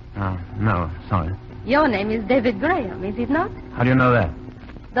Turquoise. Oh, no, sorry. Your name is David Graham, is it not? How do you know that?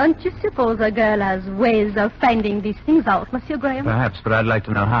 Don't you suppose a girl has ways of finding these things out, Monsieur Graham? Perhaps, but I'd like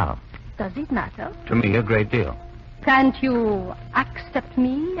to know how. Does it matter? To me, a great deal. Can't you accept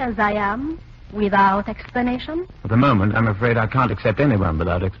me as I am without explanation? At the moment, I'm afraid I can't accept anyone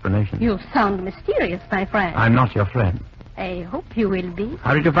without explanation. You sound mysterious, my friend. I'm not your friend. I hope you will be.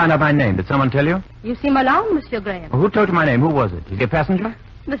 How did you find out my name? Did someone tell you? You seem alarmed, Monsieur Graham. Well, who told you my name? Who was it? Is he a passenger?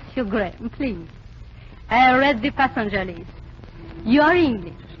 Monsieur Graham, please. I read the passenger list. You are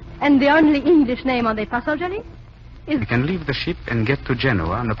English, and the only English name on the passenger list is... You can leave the ship and get to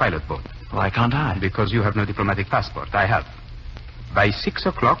Genoa on a pilot boat. Why can't I? Because you have no diplomatic passport. I have. By 6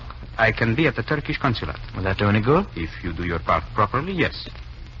 o'clock, I can be at the Turkish consulate. Will that do any good? If you do your part properly, yes.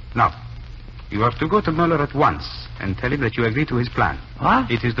 Now, you have to go to Muller at once and tell him that you agree to his plan.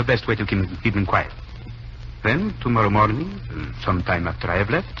 What? It is the best way to keep him quiet. Then, tomorrow morning, sometime after I have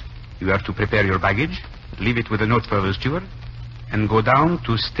left, you have to prepare your baggage, leave it with a note for the steward, and go down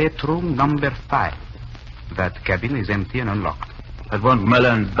to stateroom number 5. That cabin is empty and unlocked. But won't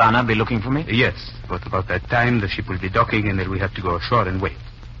Muller and Vanna be looking for me? Yes, but about that time, the ship will be docking, and then we have to go ashore and wait.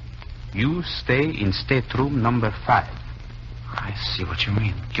 You stay in stateroom number 5. I see what you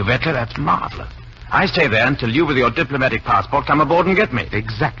mean. Yvetli, that's marvelous. I stay there until you, with your diplomatic passport, come aboard and get me.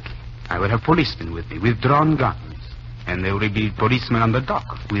 Exactly. I will have policemen with me, with drawn guns. And there will be policemen on the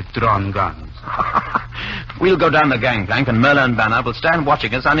dock with drawn guns. We'll go down the gangplank, and Muller and Vanna will stand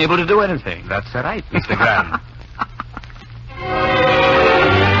watching us, unable to do anything. That's right, Mr. Graham.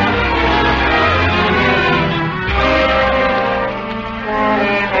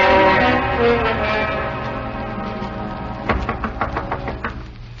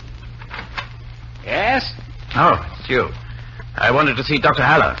 Yes? Oh, it's you. I wanted to see Dr.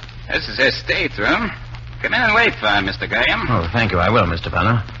 Haller. This is his stateroom. Come in and wait for him, Mr. Graham. Oh, thank you. I will, Mr.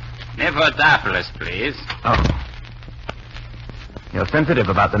 Banner. Nivodopolis, please. Oh. You're sensitive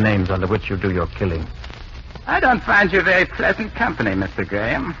about the names under which you do your killing. I don't find you very pleasant company, Mr.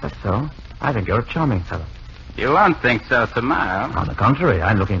 Graham. That's so. I think you're a charming fellow. You won't think so tomorrow. On the contrary,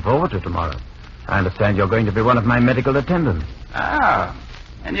 I'm looking forward to tomorrow. I understand you're going to be one of my medical attendants. Oh,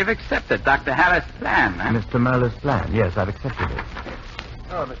 and you've accepted Dr. Harris' plan, huh? Mr. Merler's plan. Yes, I've accepted it.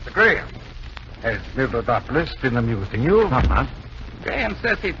 Oh, Mr. Graham. Has Nivodopolis been amusing you? Not much. Graham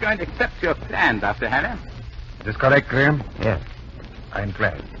says he's going to accept your plan, Dr. Harris. Is this correct, Graham? Yes. I'm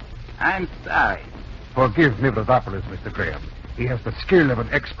glad. I'm sorry. Forgive Nivodopolis, Mr. Graham. He has the skill of an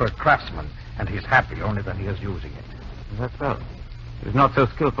expert craftsman, and he's happy only when he is using it. That's so. He was not so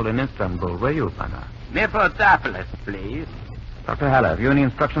skillful in Istanbul, were you, Banner? Nivodopolis, please. Dr. Haller, have you any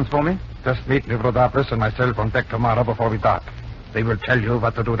instructions for me? Just meet Nivodopolis and myself on deck tomorrow before we dock. They will tell you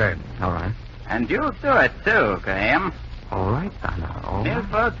what to do then. All right. And you'll do it, too, Graham. All right, Banner. All right.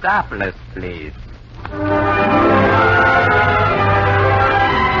 Nivodopolis, please.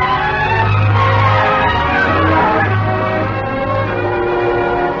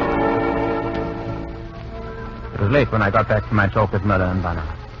 It was late when I got back from my talk with Muller and Banner.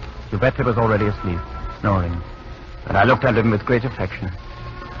 Giuseppe was already asleep, snoring. And I looked at him with great affection.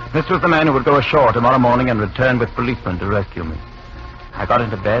 This was the man who would go ashore tomorrow morning and return with policemen to rescue me. I got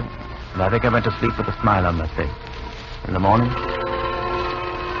into bed, and I think I went to sleep with a smile on my face. In the morning,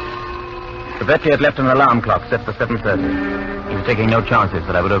 Giuseppe had left an alarm clock set for 7:30. He was taking no chances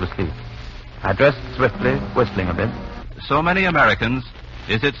that I would oversleep. I dressed swiftly, whistling a bit. So Many Americans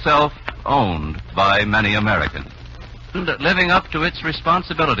is itself owned by many Americans. And living up to its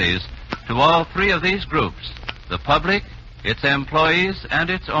responsibilities to all three of these groups, the public, its employees, and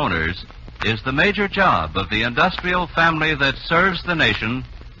its owners, is the major job of the industrial family that serves the nation,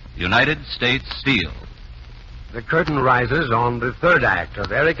 United States Steel. The curtain rises on the third act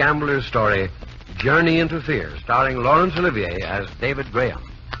of Eric Ambler's story, Journey into Fear, starring Laurence Olivier as David Graham.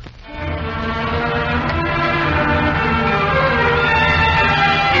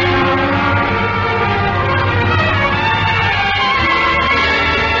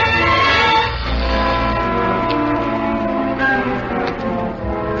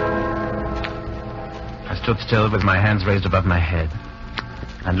 I stood still with my hands raised above my head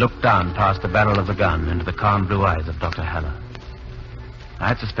and looked down past the barrel of the gun into the calm blue eyes of Dr. Haller. I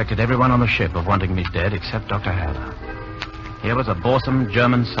had suspected everyone on the ship of wanting me dead except Dr. Haller. Here was a boresome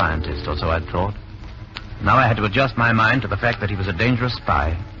German scientist, or so I'd thought. Now I had to adjust my mind to the fact that he was a dangerous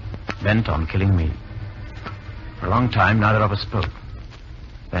spy, bent on killing me. For a long time, neither of us spoke.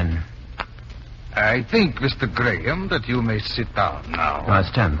 Then... I think, Mr. Graham, that you may sit down now. I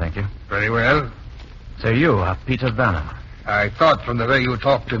stand, thank you. Very well. So you are Peter Banner. I thought from the way you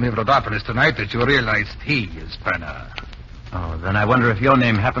talked to Nivodopolis tonight that you realized he is Banner. Oh, then I wonder if your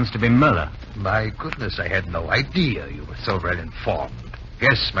name happens to be Muller. My goodness, I had no idea you were so well informed.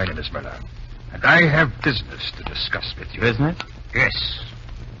 Yes, my name is Muller. And I have business to discuss with you. Business? Yes.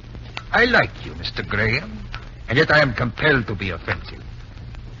 I like you, Mr. Graham, and yet I am compelled to be offensive.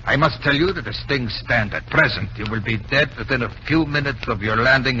 I must tell you that as things stand at present, you will be dead within a few minutes of your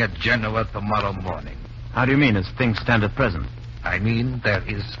landing at Genoa tomorrow morning. How do you mean, as things stand at present? I mean, there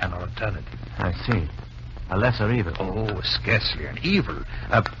is an alternative. I see. A lesser evil. Oh, scarcely an evil.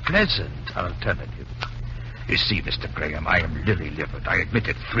 A pleasant alternative. You see, Mr. Graham, I am lily-livered. I admit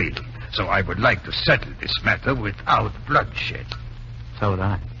it freely. So I would like to settle this matter without bloodshed. So would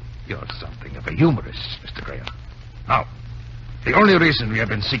I. You're something of a humorist, Mr. Graham. Now, the only reason we have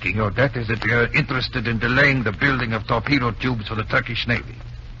been seeking your death is that we are interested in delaying the building of torpedo tubes for the Turkish Navy.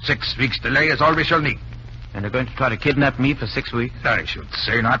 6 weeks delay is all we shall need. And they're going to try to kidnap me for 6 weeks? I should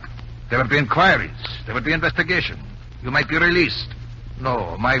say not. There would be inquiries. There would be investigation. You might be released.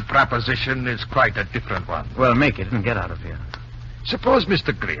 No, my proposition is quite a different one. Well, make it and get out of here. Suppose,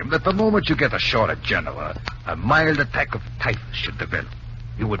 Mr. Graham, that the moment you get ashore at Genoa, a mild attack of typhus should develop.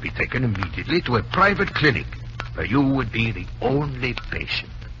 You would be taken immediately to a private clinic where you would be the only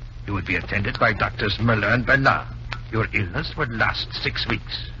patient. You would be attended by Doctors Muller and Bernard. Your illness would last 6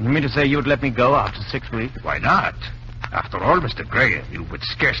 weeks. You mean to say you would let me go after 6 weeks? Why not? After all, Mr. Graham, you would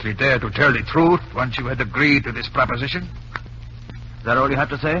scarcely dare to tell the truth once you had agreed to this proposition. Is that all you have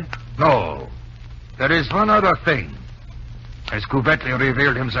to say? No. There is one other thing. Has Couvetli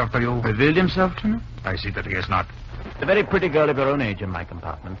revealed himself to you? Revealed himself to me? I see that he has not. A very pretty girl of your own age in my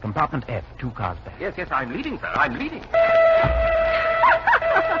compartment. Compartment F, 2 cars back. Yes, I'm leading, sir. I'm leading.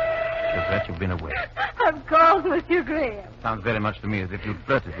 That you've been away. Of course, Monsieur Graham. Sounds very much to me as if you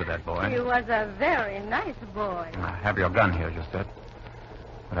flirted with that boy. He was a very nice boy. I have your gun here, Josette.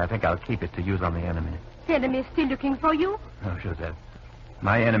 But I think I'll keep it to use on the enemy. The enemy is still looking for you? Oh, Joseph.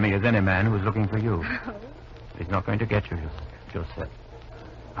 My enemy is any man who is looking for you. He's not going to get you, Joseph.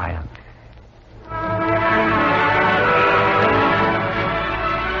 I am.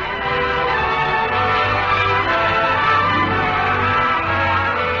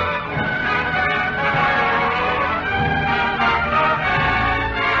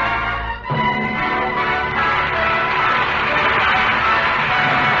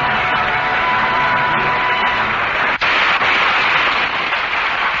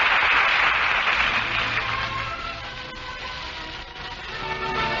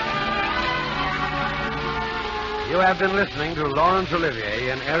 You have been listening to Laurence Olivier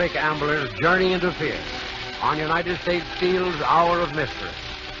in Eric Ambler's Journey into Fear on United States Steel's Hour of Mystery,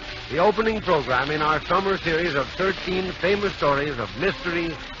 the opening program in our summer series of 13 famous stories of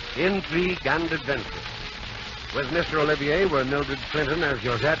mystery, intrigue, and adventure. With Mr. Olivier were Mildred Clinton as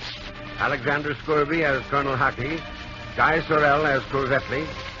Josette, Alexander Scurvy as Colonel Hackey, Guy Sorel as Courvetly,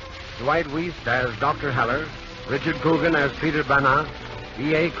 Dwight Weist as Dr. Heller, Richard Coogan as Peter Banat,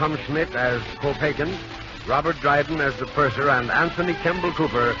 E.A. Krumschmidt as Kopeken, Robert Dryden as the purser, and Anthony Kemble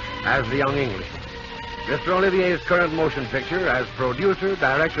Cooper as the young Englishman. Mr. Olivier's current motion picture as producer,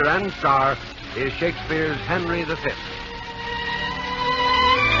 director, and star is Shakespeare's Henry V.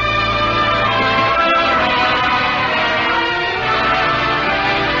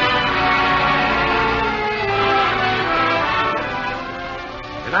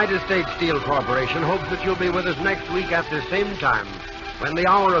 United States Steel Corporation hopes that you'll be with us next week at the same time when the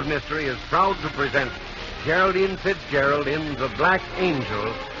Hour of Mystery is proud to present Geraldine Fitzgerald in The Black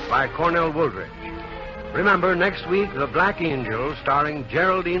Angel by Cornell Woolridge. Remember, next week, The Black Angel starring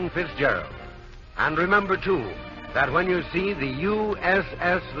Geraldine Fitzgerald. And remember, too, that when you see the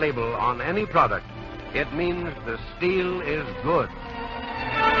USS label on any product, it means the steel is good.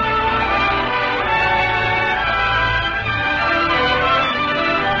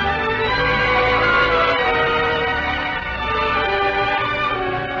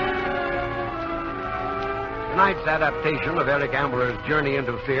 Tonight's adaptation of Eric Ambler's Journey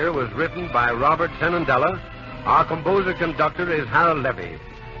into Fear was written by Robert Senandela. Our composer-conductor is Harold Levy.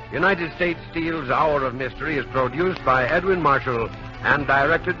 United States Steel's Hour of Mystery is produced by Edwin Marshall and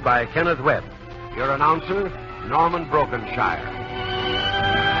directed by Kenneth Webb. Your announcer, Norman Brokenshire.